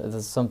and such.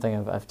 That's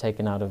something I've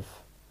taken out of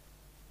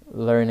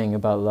learning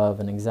about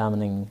love and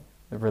examining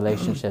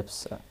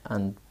relationships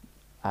and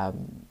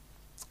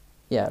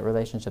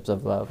relationships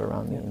of love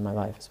around me in my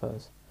life, I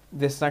suppose.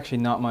 This is actually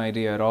not my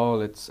idea at all.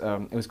 It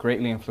was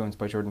greatly influenced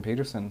by Jordan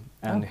Peterson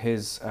and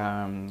his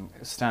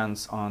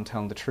stance on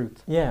telling the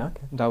truth. Yeah,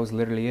 okay. That was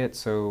literally it.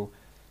 So,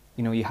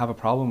 you have a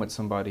problem with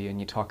somebody and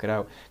you talk it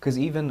out. Because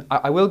even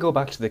I will go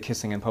back to the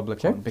kissing in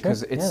public one,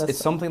 because it's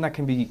something that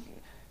can be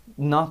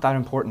not that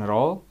important at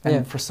all,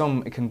 and for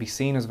some it can be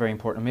seen as very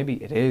important.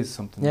 Maybe it is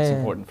something that's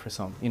important for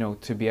some,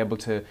 to be able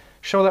to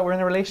show that we're in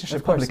a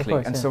relationship publicly.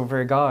 And so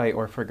for a guy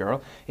or for a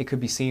girl, it could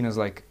be seen as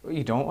like,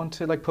 you don't want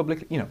to like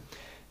publicly,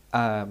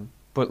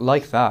 but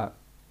like that,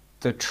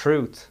 the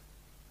truth,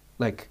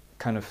 like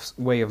kind of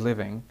way of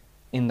living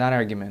in that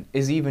argument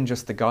is even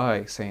just the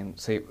guy saying,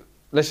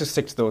 let's just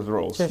stick to those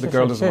rules. The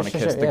girl doesn't want to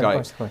kiss the guy.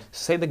 Of course.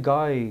 Say the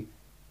guy,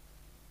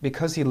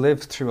 because he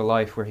lives through a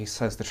life where he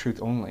says the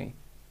truth only,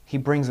 he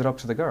brings it up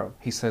to the girl.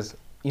 He says,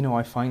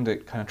 I find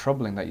it kind of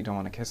troubling that you don't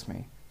want to kiss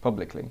me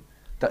publicly.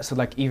 So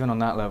like even on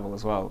that level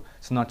as well.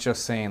 It's not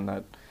just saying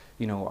that,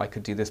 I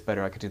could do this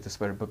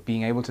better, but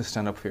being able to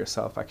stand up for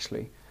yourself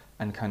actually,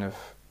 and kind of,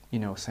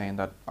 saying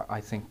that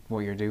I think what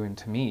you're doing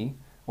to me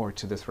or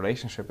to this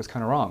relationship is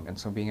kind of wrong. And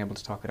so being able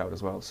to talk it out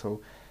as well. So,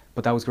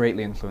 but that was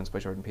greatly influenced by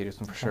Jordan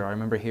Peterson for sure. I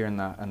remember hearing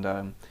that,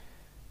 and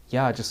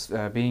just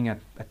being at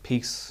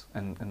peace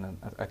and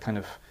a kind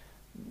of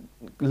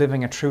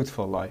living a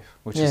truthful life,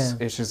 which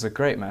is a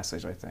great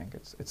message. I think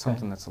it's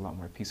something that's a lot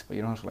more peaceful.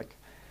 You don't have to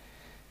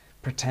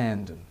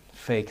pretend and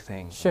fake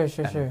things. Sure.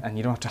 And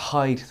you don't have to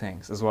hide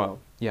things as well.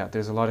 yeah,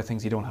 there's a lot of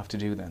things you don't have to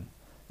do then.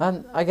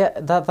 And I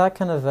get that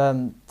kind of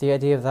the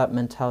idea of that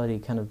mentality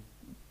kind of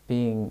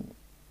being,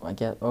 I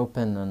get,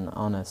 open and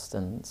honest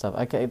and stuff.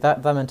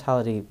 That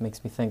mentality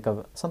makes me think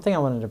of something I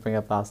wanted to bring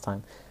up last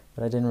time,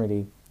 but I didn't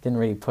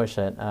really push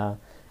it.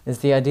 Is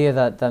the idea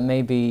that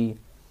maybe,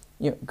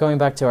 going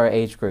back to our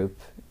age group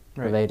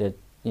related,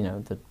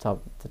 the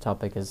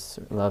topic is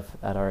love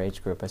at our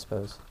age group, I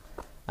suppose.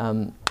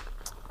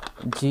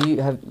 Do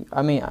you have?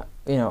 I mean,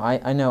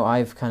 I know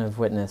I've kind of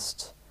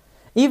witnessed,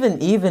 even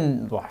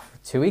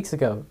 2 weeks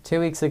ago. 2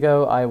 weeks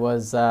ago, I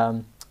was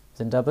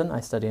in Dublin. I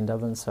study in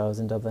Dublin, so I was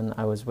in Dublin.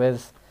 I was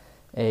with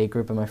a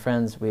group of my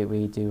friends.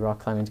 We do rock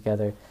climbing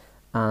together,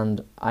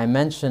 and I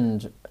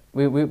mentioned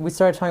we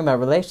started talking about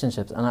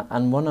relationships,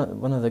 and one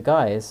of the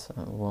guys,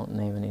 I won't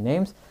name any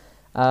names,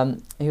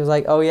 he was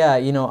like, "Oh yeah,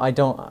 I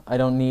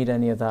don't need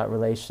any of that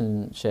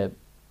relationship,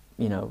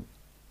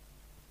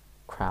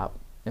 crap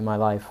in my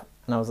life."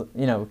 And I was,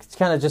 it's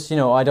kind of just,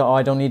 I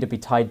don't need to be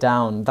tied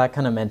down, that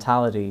kind of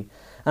mentality.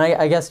 And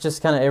I guess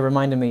just kind of it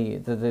reminded me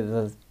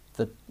the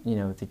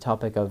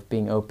topic of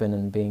being open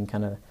and being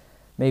kind of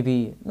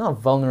maybe not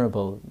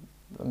vulnerable.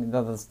 I mean,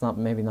 that's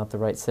maybe not the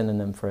right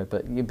synonym for it,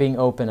 but you being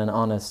open and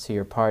honest to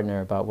your partner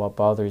about what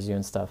bothers you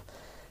and stuff.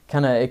 It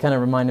kind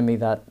of reminded me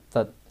that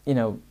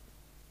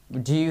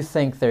do you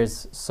think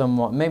there's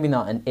somewhat, maybe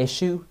not an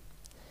issue,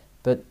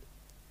 but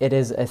it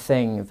is a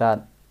thing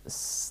that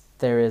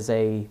there is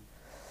an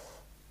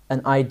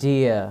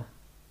idea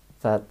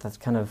that's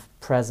kind of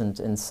present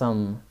in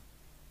some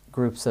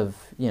groups of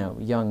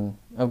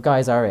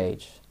guys our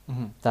age,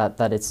 Mm-hmm.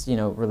 that it's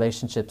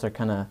relationships are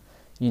kind of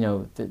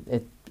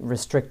it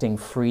restricting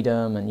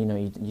freedom, and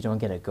you don't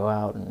get to go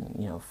out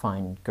and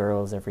find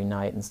girls every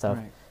night and stuff.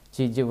 Right.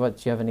 Do you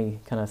have any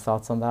kind of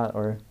thoughts on that,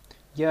 or?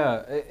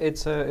 Yeah,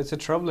 it's a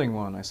troubling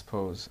one, I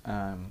suppose.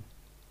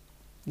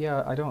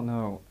 Yeah, I don't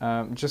know.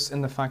 Just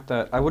in the fact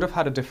that I would have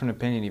had a different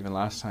opinion even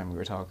last time we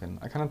were talking.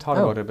 I kind of thought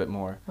about it a bit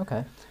more.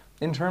 Okay.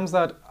 In terms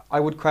that I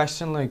would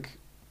question, I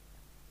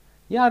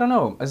don't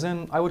know. As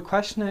in, I would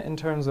question it in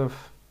terms of,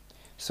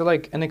 so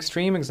an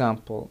extreme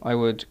example I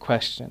would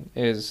question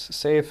is,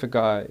 say if a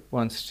guy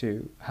wants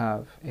to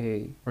have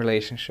a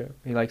relationship,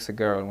 he likes a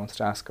girl and wants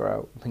to ask her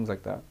out, things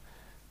like that,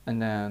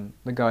 and then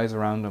the guys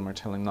around him are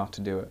telling him not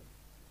to do it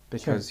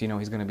because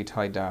he's going to be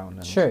tied down.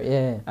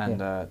 And,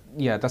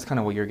 that's kind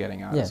of what you're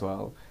getting at as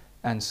well.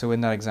 And so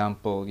in that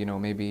example,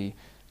 maybe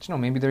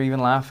they're even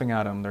laughing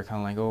at him. They're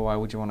kind of like, oh, why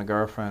would you want a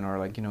girlfriend?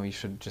 Or you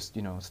should just,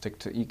 stick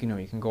to, you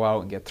can go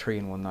out and get 3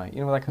 in one night,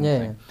 that kind of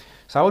thing.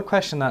 So I would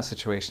question that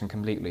situation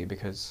completely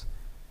because,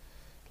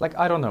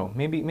 I don't know,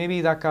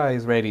 maybe that guy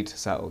is ready to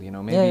settle,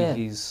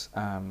 maybe he's,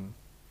 and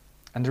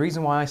the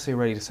reason why I say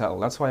ready to settle,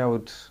 that's why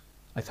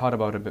I thought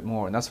about it a bit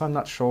more. And that's why I'm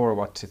not sure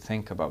what to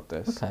think about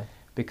this. Okay.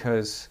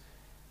 Because,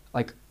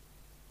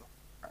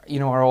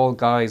 are all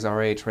guys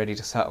our age ready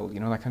to settle,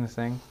 that kind of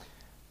thing?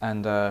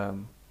 And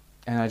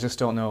I just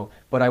don't know.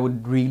 But I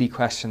would really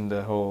question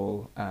the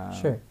whole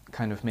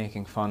kind of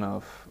making fun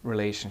of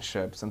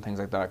relationships and things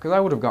like that. Because I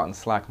would have gotten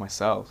slack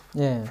myself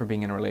for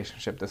being in a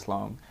relationship this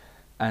long.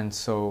 And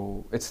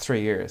so it's 3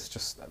 years,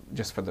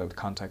 just for the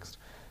context.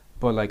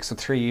 But so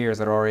 3 years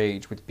at our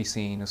age would be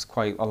seen as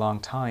quite a long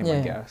time,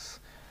 I guess.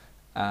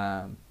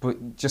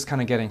 But just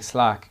kind of getting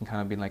slack and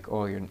kind of being like,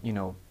 oh,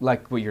 you're,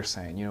 like what you're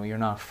saying, you're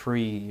not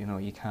free,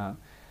 you can't.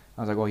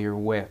 I was like, oh, you're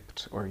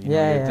whipped, or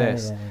you're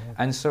this.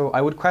 And so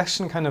I would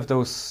question kind of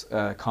those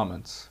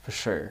comments for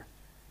sure,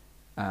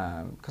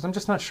 because I'm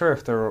just not sure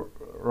if they're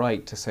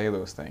right to say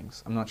those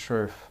things. I'm not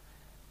sure if,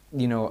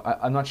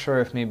 I'm not sure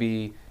if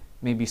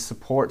maybe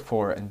support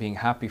for it and being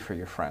happy for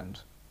your friend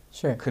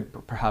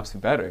could perhaps be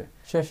better.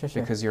 Sure.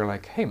 Because you're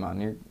like, hey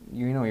man,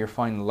 you're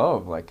finding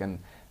love,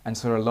 and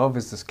sort of love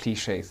is this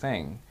cliche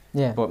thing.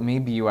 Yeah. But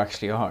maybe you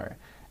actually are,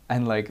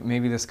 and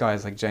maybe this guy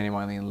is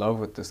genuinely in love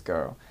with this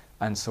girl.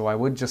 And so I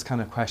would just kind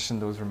of question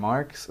those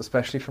remarks,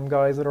 especially from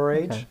guys at our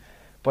age. Okay.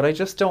 But I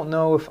just don't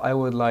know if I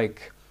would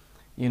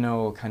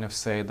kind of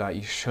say that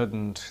you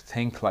shouldn't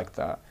think like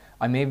that.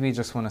 I maybe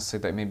just want to say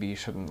that maybe you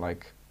shouldn't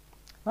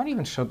not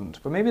even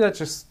shouldn't, but maybe they're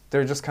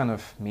just kind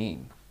of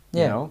mean,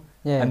 you know?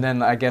 Yeah. And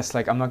then I guess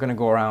I'm not going to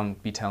go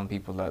around be telling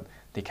people that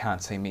they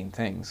can't say mean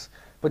things,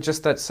 but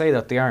just say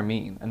that they are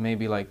mean, and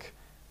maybe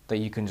that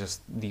you can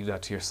just leave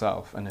that to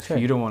yourself. And if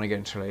you don't want to get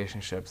into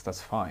relationships,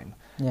 that's fine.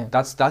 Yeah.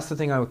 That's the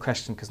thing I would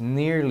question, because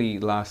nearly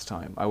last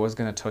time I was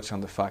going to touch on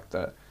the fact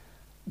that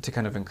to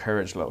kind of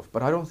encourage love,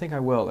 but I don't think I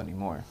will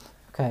anymore.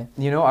 Okay.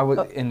 I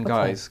would in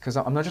guys, because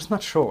I'm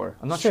not sure.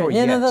 I'm not sure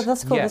yet. Yeah, no,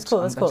 that's cool. That's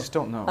cool. That's cool. I just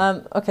don't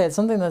know. Okay,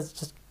 something that's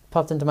just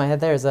popped into my head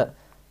there is that,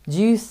 do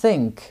you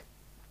think,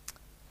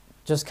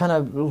 just kind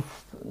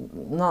of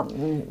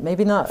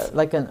maybe not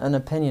an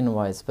opinion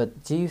wise,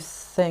 but do you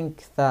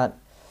think that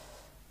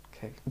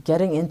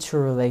getting into a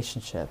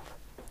relationship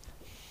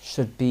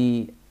should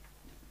be,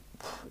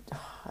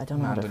 I don't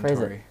know how to phrase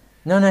it.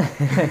 No.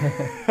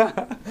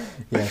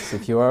 Yes,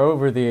 if you are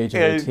over the age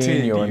of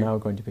 18, you are now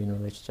going to be in a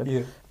relationship.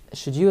 Yeah.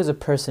 Should you, as a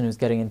person who's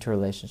getting into a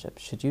relationship,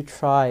 should you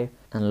try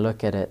and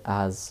look at it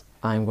as,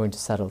 I'm going to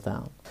settle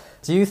down?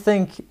 Do you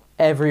think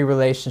every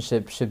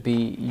relationship should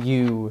be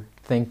you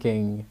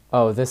thinking,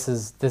 oh,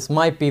 this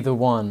might be the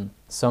one,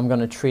 so I'm going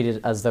to treat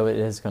it as though it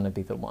is going to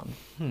be the one.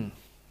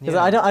 Because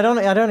Yeah. I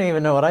don't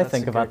even know what I That's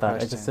think a about great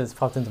that. It question. just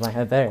popped into my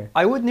head there.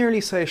 I would nearly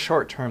say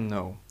short term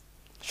no.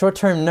 Short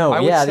term, no. I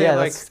would Yeah, say, yeah.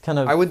 like, That's kind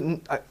of I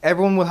wouldn't.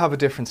 Everyone will have a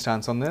different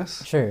stance on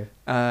this. sure.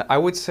 I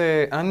would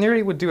say I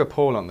nearly would do a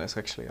poll on this.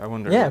 Actually, I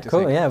wonder. Yeah, what you cool.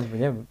 think. Yeah,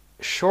 yeah.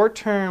 Short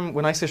term.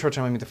 When I say short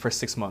term, I mean the first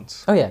 6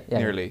 months. Oh yeah, yeah.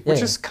 Nearly, yeah, which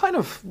yeah. is kind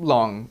of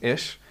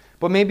long-ish.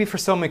 But maybe for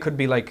some it could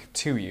be like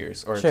 2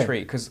 years or Sure. 3,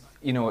 because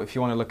if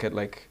you want to look at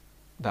like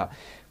that.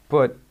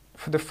 But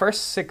for the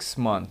first 6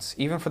 months,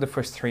 even for the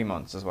first 3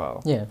 months as well,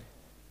 Yeah.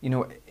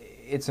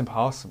 it's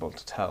impossible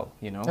to tell.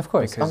 Of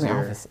course. because I mean,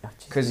 you're, obviously,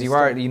 because you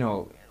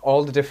are,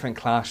 all the different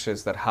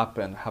clashes that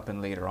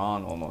happen later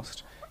on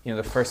almost.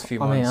 The first few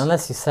I months. mean,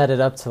 unless you set it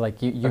up to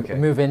like you Okay.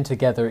 move in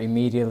together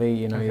immediately,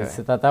 you Okay.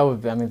 so that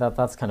would be. I mean,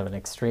 that's kind of an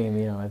extreme.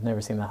 I've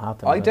never seen that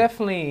happen. I but-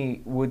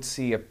 definitely would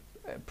see a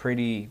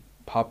pretty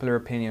popular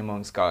opinion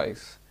amongst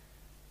guys,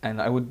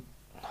 and I don't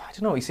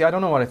know. You see, I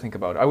don't know what I think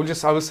about it. I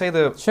will say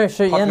the Sure,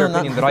 yeah, popular no,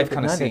 opinion that I've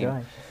kind of neither seen.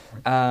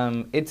 do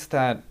I. It's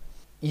that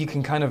you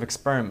can kind of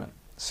experiment.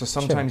 So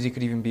sometimes you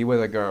could even be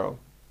with a girl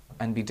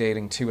and be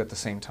dating 2 at the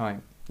same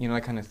time.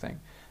 That kind of thing.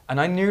 And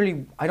I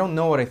don't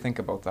know what I think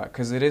about that,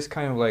 because it is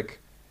kind of like,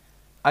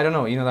 I don't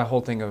know, that whole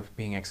thing of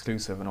being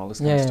exclusive and all this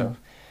kind of Yeah. stuff.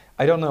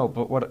 I don't know,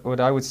 but what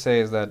I would say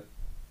is that,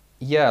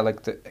 yeah, like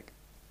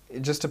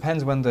it just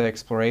depends when the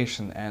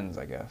exploration ends,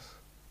 I guess,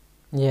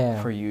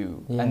 Yeah. for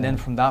you. Yeah. And then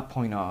from that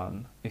point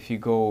on, if you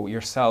go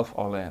yourself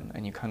all in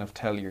and you kind of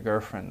tell your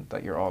girlfriend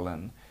that you're all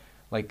in,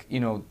 like,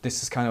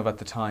 this is kind of at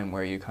the time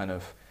where you kind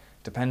of,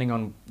 depending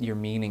on your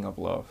meaning of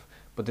love,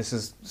 but this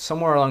is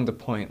somewhere along the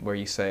point where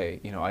you say,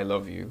 I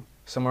love you,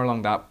 somewhere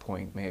along that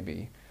point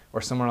maybe,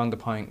 or somewhere along the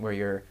point where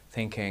you're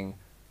thinking,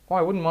 oh,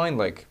 I wouldn't mind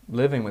like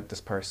living with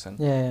this person.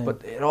 Yeah.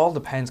 But it all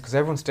depends, because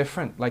everyone's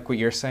different. Like what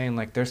you're saying,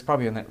 like there's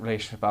probably a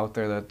relationship out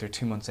there that they're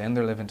 2 months in,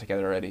 they're living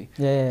together already.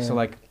 Yeah. So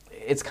like,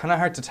 it's kind of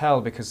hard to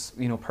tell, because,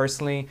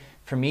 personally,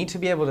 for me to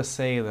be able to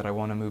say that I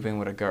want to move in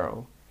with a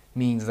girl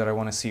means that I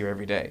want to see her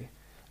every day.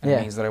 And Yeah.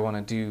 it means that I want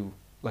to do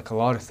like a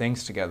lot of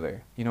things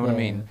together. You know what I Yeah,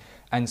 mean?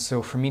 yeah. And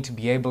so for me to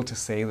be able to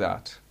say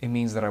that, it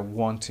means that I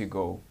want to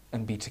go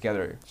and be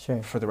together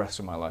Sure. for the rest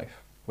of my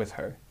life with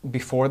her.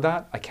 Before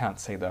that, I can't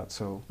say that.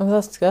 So Oh,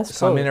 that's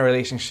so I'm cool. in a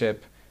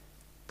relationship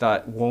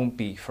that won't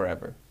be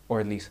forever, or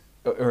at least,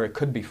 or it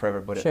could be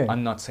forever, but Sure.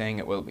 I'm not saying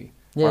it will be,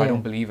 Yeah, or I yeah.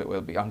 don't believe it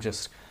will be. I'm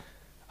just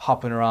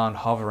hopping around,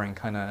 hovering,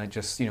 kind of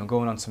just,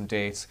 going on some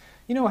dates,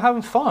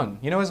 having fun,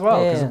 as well,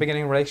 Yeah, because yeah. the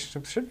beginning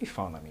relationships should be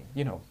fun. I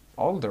mean,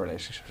 all the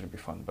relationships should be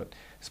fun, but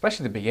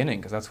especially the beginning,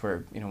 because that's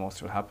where,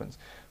 most of it happens.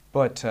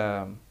 But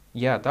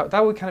yeah,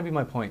 that would kind of be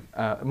my point.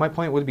 My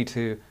point would be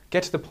to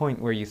get to the point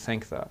where you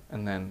think that,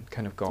 and then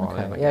kind of go all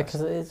in. I Yeah, guess.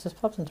 because it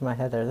just popped into my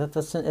head there.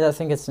 I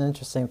think it's an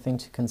interesting thing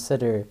to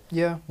consider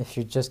Yeah, if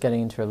you're just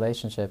getting into a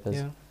relationship. Is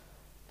yeah,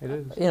 it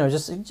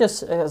is.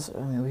 just as,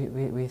 I mean,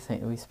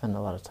 we spend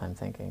a lot of time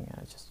thinking.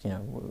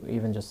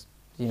 Even just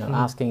Mhm.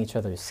 asking each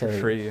other For silly,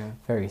 free, yeah.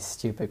 very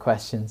stupid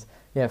questions.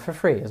 Yeah, for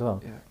free as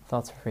well. Yeah.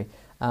 Thoughts for free.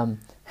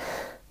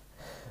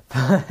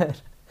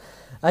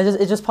 But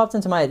it just popped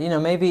into my head.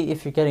 Maybe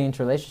if you're getting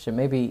into a relationship,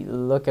 maybe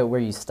look at where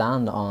you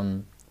stand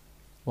on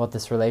what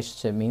this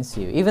relationship means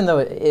to you. Even though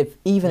if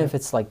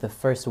it's like the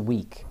first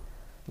week,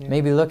 Yeah.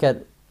 maybe look at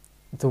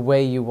the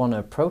way you want to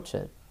approach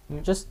it. Yeah.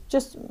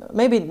 Just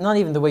maybe not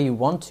even the way you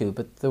want to,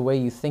 but the way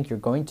you think you're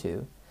going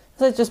to.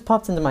 So it just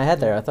popped into my head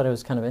there. I thought it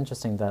was kind of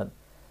interesting that,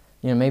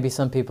 maybe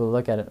some people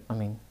look at it. I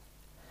mean,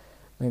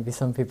 maybe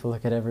some people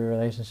look at every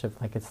relationship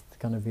like it's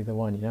going to be the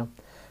one.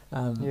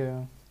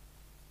 Yeah.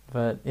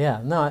 But yeah,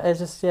 no, it's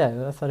just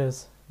I thought it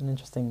was an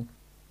interesting.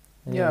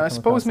 Yeah, I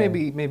suppose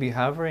maybe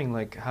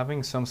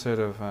having some sort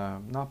of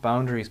not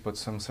boundaries, but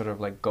some sort of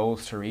like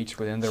goals to reach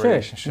within the Sure.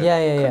 relationship.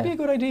 Yeah. Could be a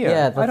good idea.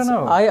 Yeah, I don't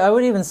know. I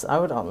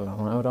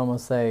would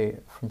almost say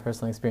from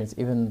personal experience,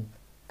 even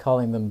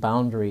calling them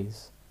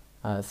boundaries,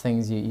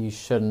 things you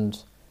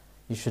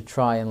should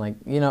try and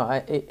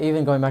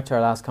even going back to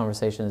our last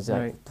conversation is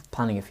Right.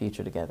 planning a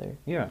future together.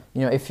 Yeah.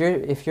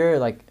 If you're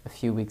like a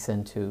few weeks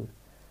into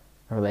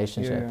a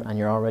relationship Yeah. and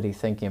you're already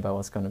thinking about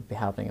what's going to be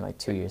happening in like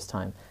 2 years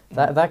time,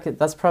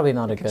 that's probably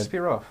not It a can good. just be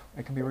rough.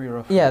 It can be really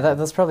rough. Yeah,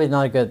 that's probably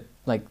not a good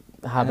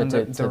habit and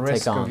to the take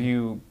risk on. of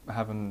you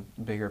having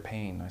bigger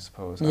pain, I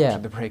suppose, Yeah.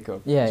 after the breakup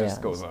Yeah,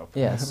 just goes up.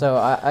 Yeah, so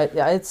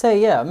I'd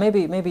say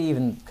maybe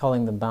even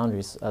calling them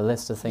boundaries, a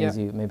list of things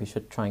you maybe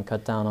should try and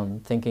cut down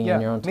on thinking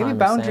in your own time. Maybe or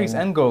boundaries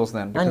saying. and goals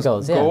then. Because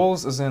goals, yeah.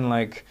 goals as in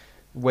like,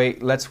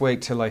 let's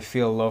wait till I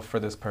feel love for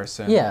this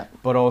person. Yeah.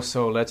 But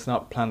also let's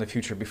not plan the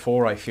future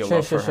before I feel Sure,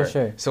 love sure, for her.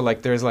 sure. So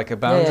like there's like a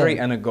boundary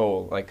Yeah. and a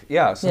goal. Like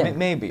so Yeah.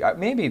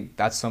 maybe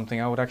that's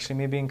something I would actually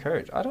maybe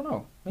encourage. I don't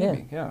know.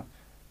 Maybe, yeah.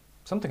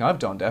 Something I've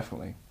done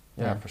definitely.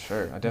 Yeah, for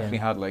sure. I definitely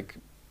had like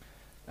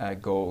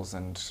goals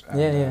and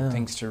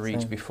things to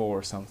reach same.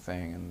 before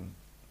something, and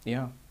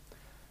yeah.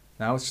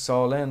 Now it's just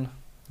all in.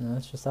 No,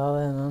 it's just all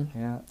in, man.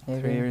 Yeah.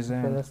 Maybe 3 years if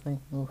you're in. listening.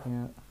 Oof,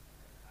 Yeah.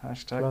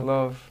 Hashtag Luck.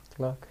 love.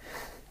 good luck.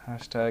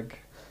 Hashtag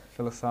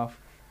philosophy.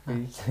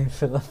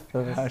 Philosophy.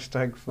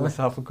 Hashtag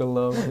philosophical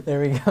love.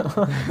 There we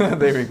go.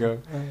 There we go.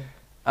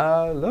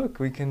 Look,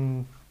 we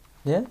can.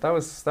 Yeah. That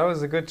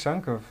was a good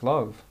chunk of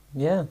love.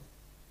 Yeah.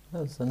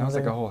 That was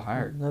like a whole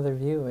heart. Another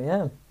view.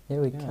 Yeah. Yeah.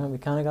 We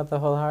kind of got the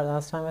whole heart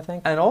last time, I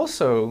think. And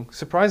also,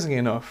 surprisingly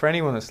enough, for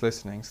anyone that's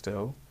listening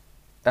still,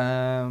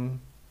 it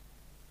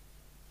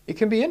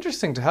can be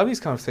interesting to have these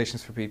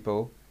conversations for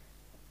people,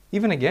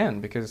 even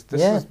again, because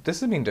this has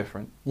been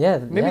different. Yeah.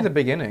 Maybe the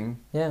beginning.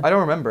 Yeah. I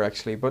don't remember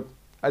actually, but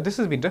this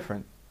has been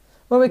different.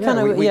 Well, we kind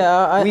of we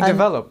developed. We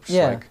developed.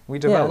 Yeah.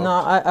 No,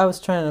 I was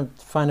trying to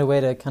find a way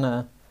to kind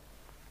of,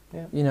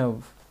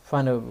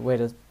 find a way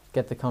to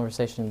get the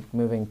conversation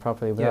moving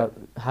properly without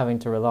having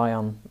to rely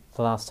on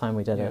the last time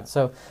we did it.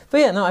 So, but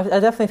yeah, no, I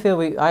definitely feel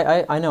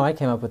I know I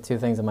came up with two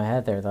things in my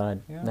head there that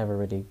I'd never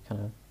really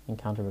kind of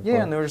encountered before.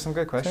 Yeah, and there were some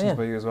good questions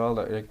by you as well.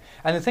 That,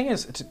 and the thing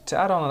is, to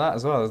add on to that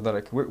as well, is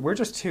that we're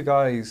just two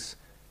guys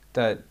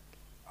that,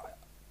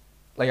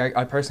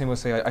 I personally will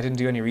say I didn't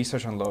do any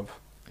research on love.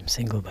 I'm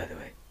single, by the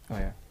way. Oh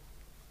yeah.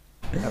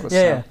 That was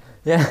yeah.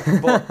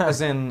 But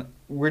as in,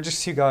 we're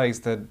just two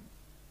guys that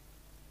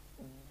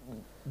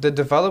the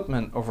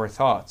development of our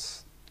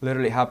thoughts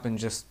literally happened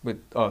just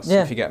with us,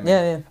 if you get me.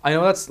 Yeah. I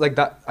know that's like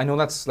that. I know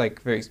that's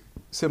like very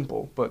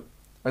simple, but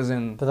as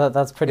in, but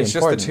that's pretty. It's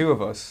important. just the two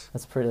of us.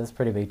 That's a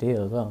pretty big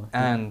deal as well.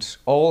 And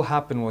all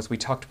happened was we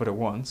talked about it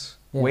once,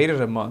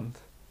 waited a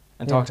month,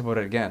 and talked about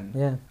it again.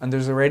 Yeah. And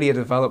there's already a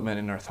development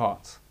in our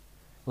thoughts,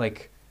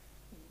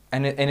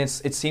 and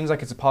it seems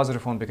like it's a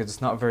positive one because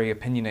it's not very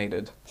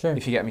opinionated. Sure.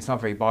 If you get me, it's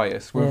not very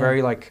biased. We're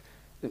very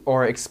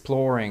or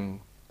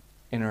exploring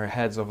in our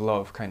heads of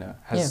love kind of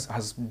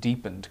has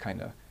deepened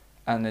kind of,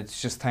 and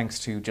it's just thanks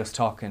to just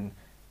talking,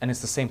 and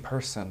it's the same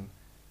person,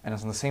 and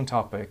it's on the same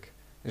topic.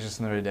 It's just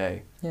another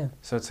day. Yeah.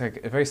 So it's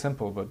like very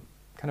simple, but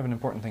kind of an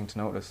important thing to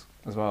notice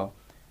as well.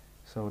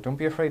 So don't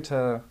be afraid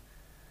to.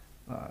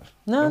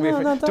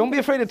 Don't be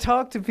afraid to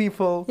talk to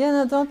people. Yeah,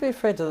 no, don't be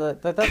afraid to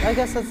look. I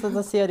guess that's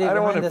the idea. I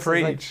don't want to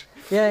preach.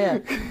 Yeah.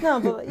 No,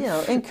 but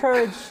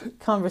encourage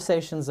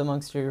conversations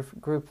amongst your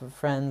group of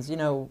friends.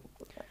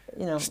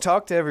 Just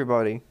talk to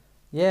everybody.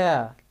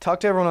 Yeah. Talk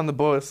to everyone on the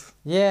bus.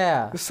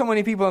 Yeah. There's so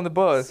many people on the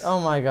bus.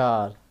 Oh my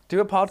God. Do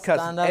a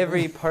podcast with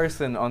every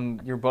person on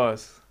your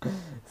bus.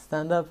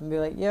 Stand up and be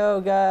like,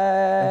 "Yo,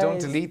 guys." And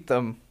don't delete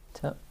them.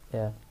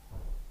 Yeah.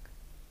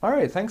 All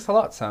right, thanks a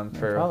lot, Sam,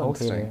 for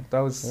hosting. Peter.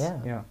 That was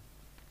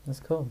That's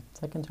cool.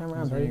 Second time around.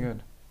 That was really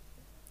good.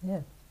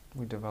 Yeah.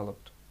 We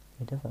developed.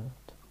 All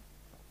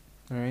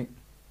right.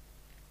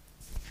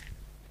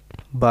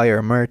 Buy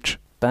our merch.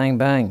 Bang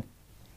bang.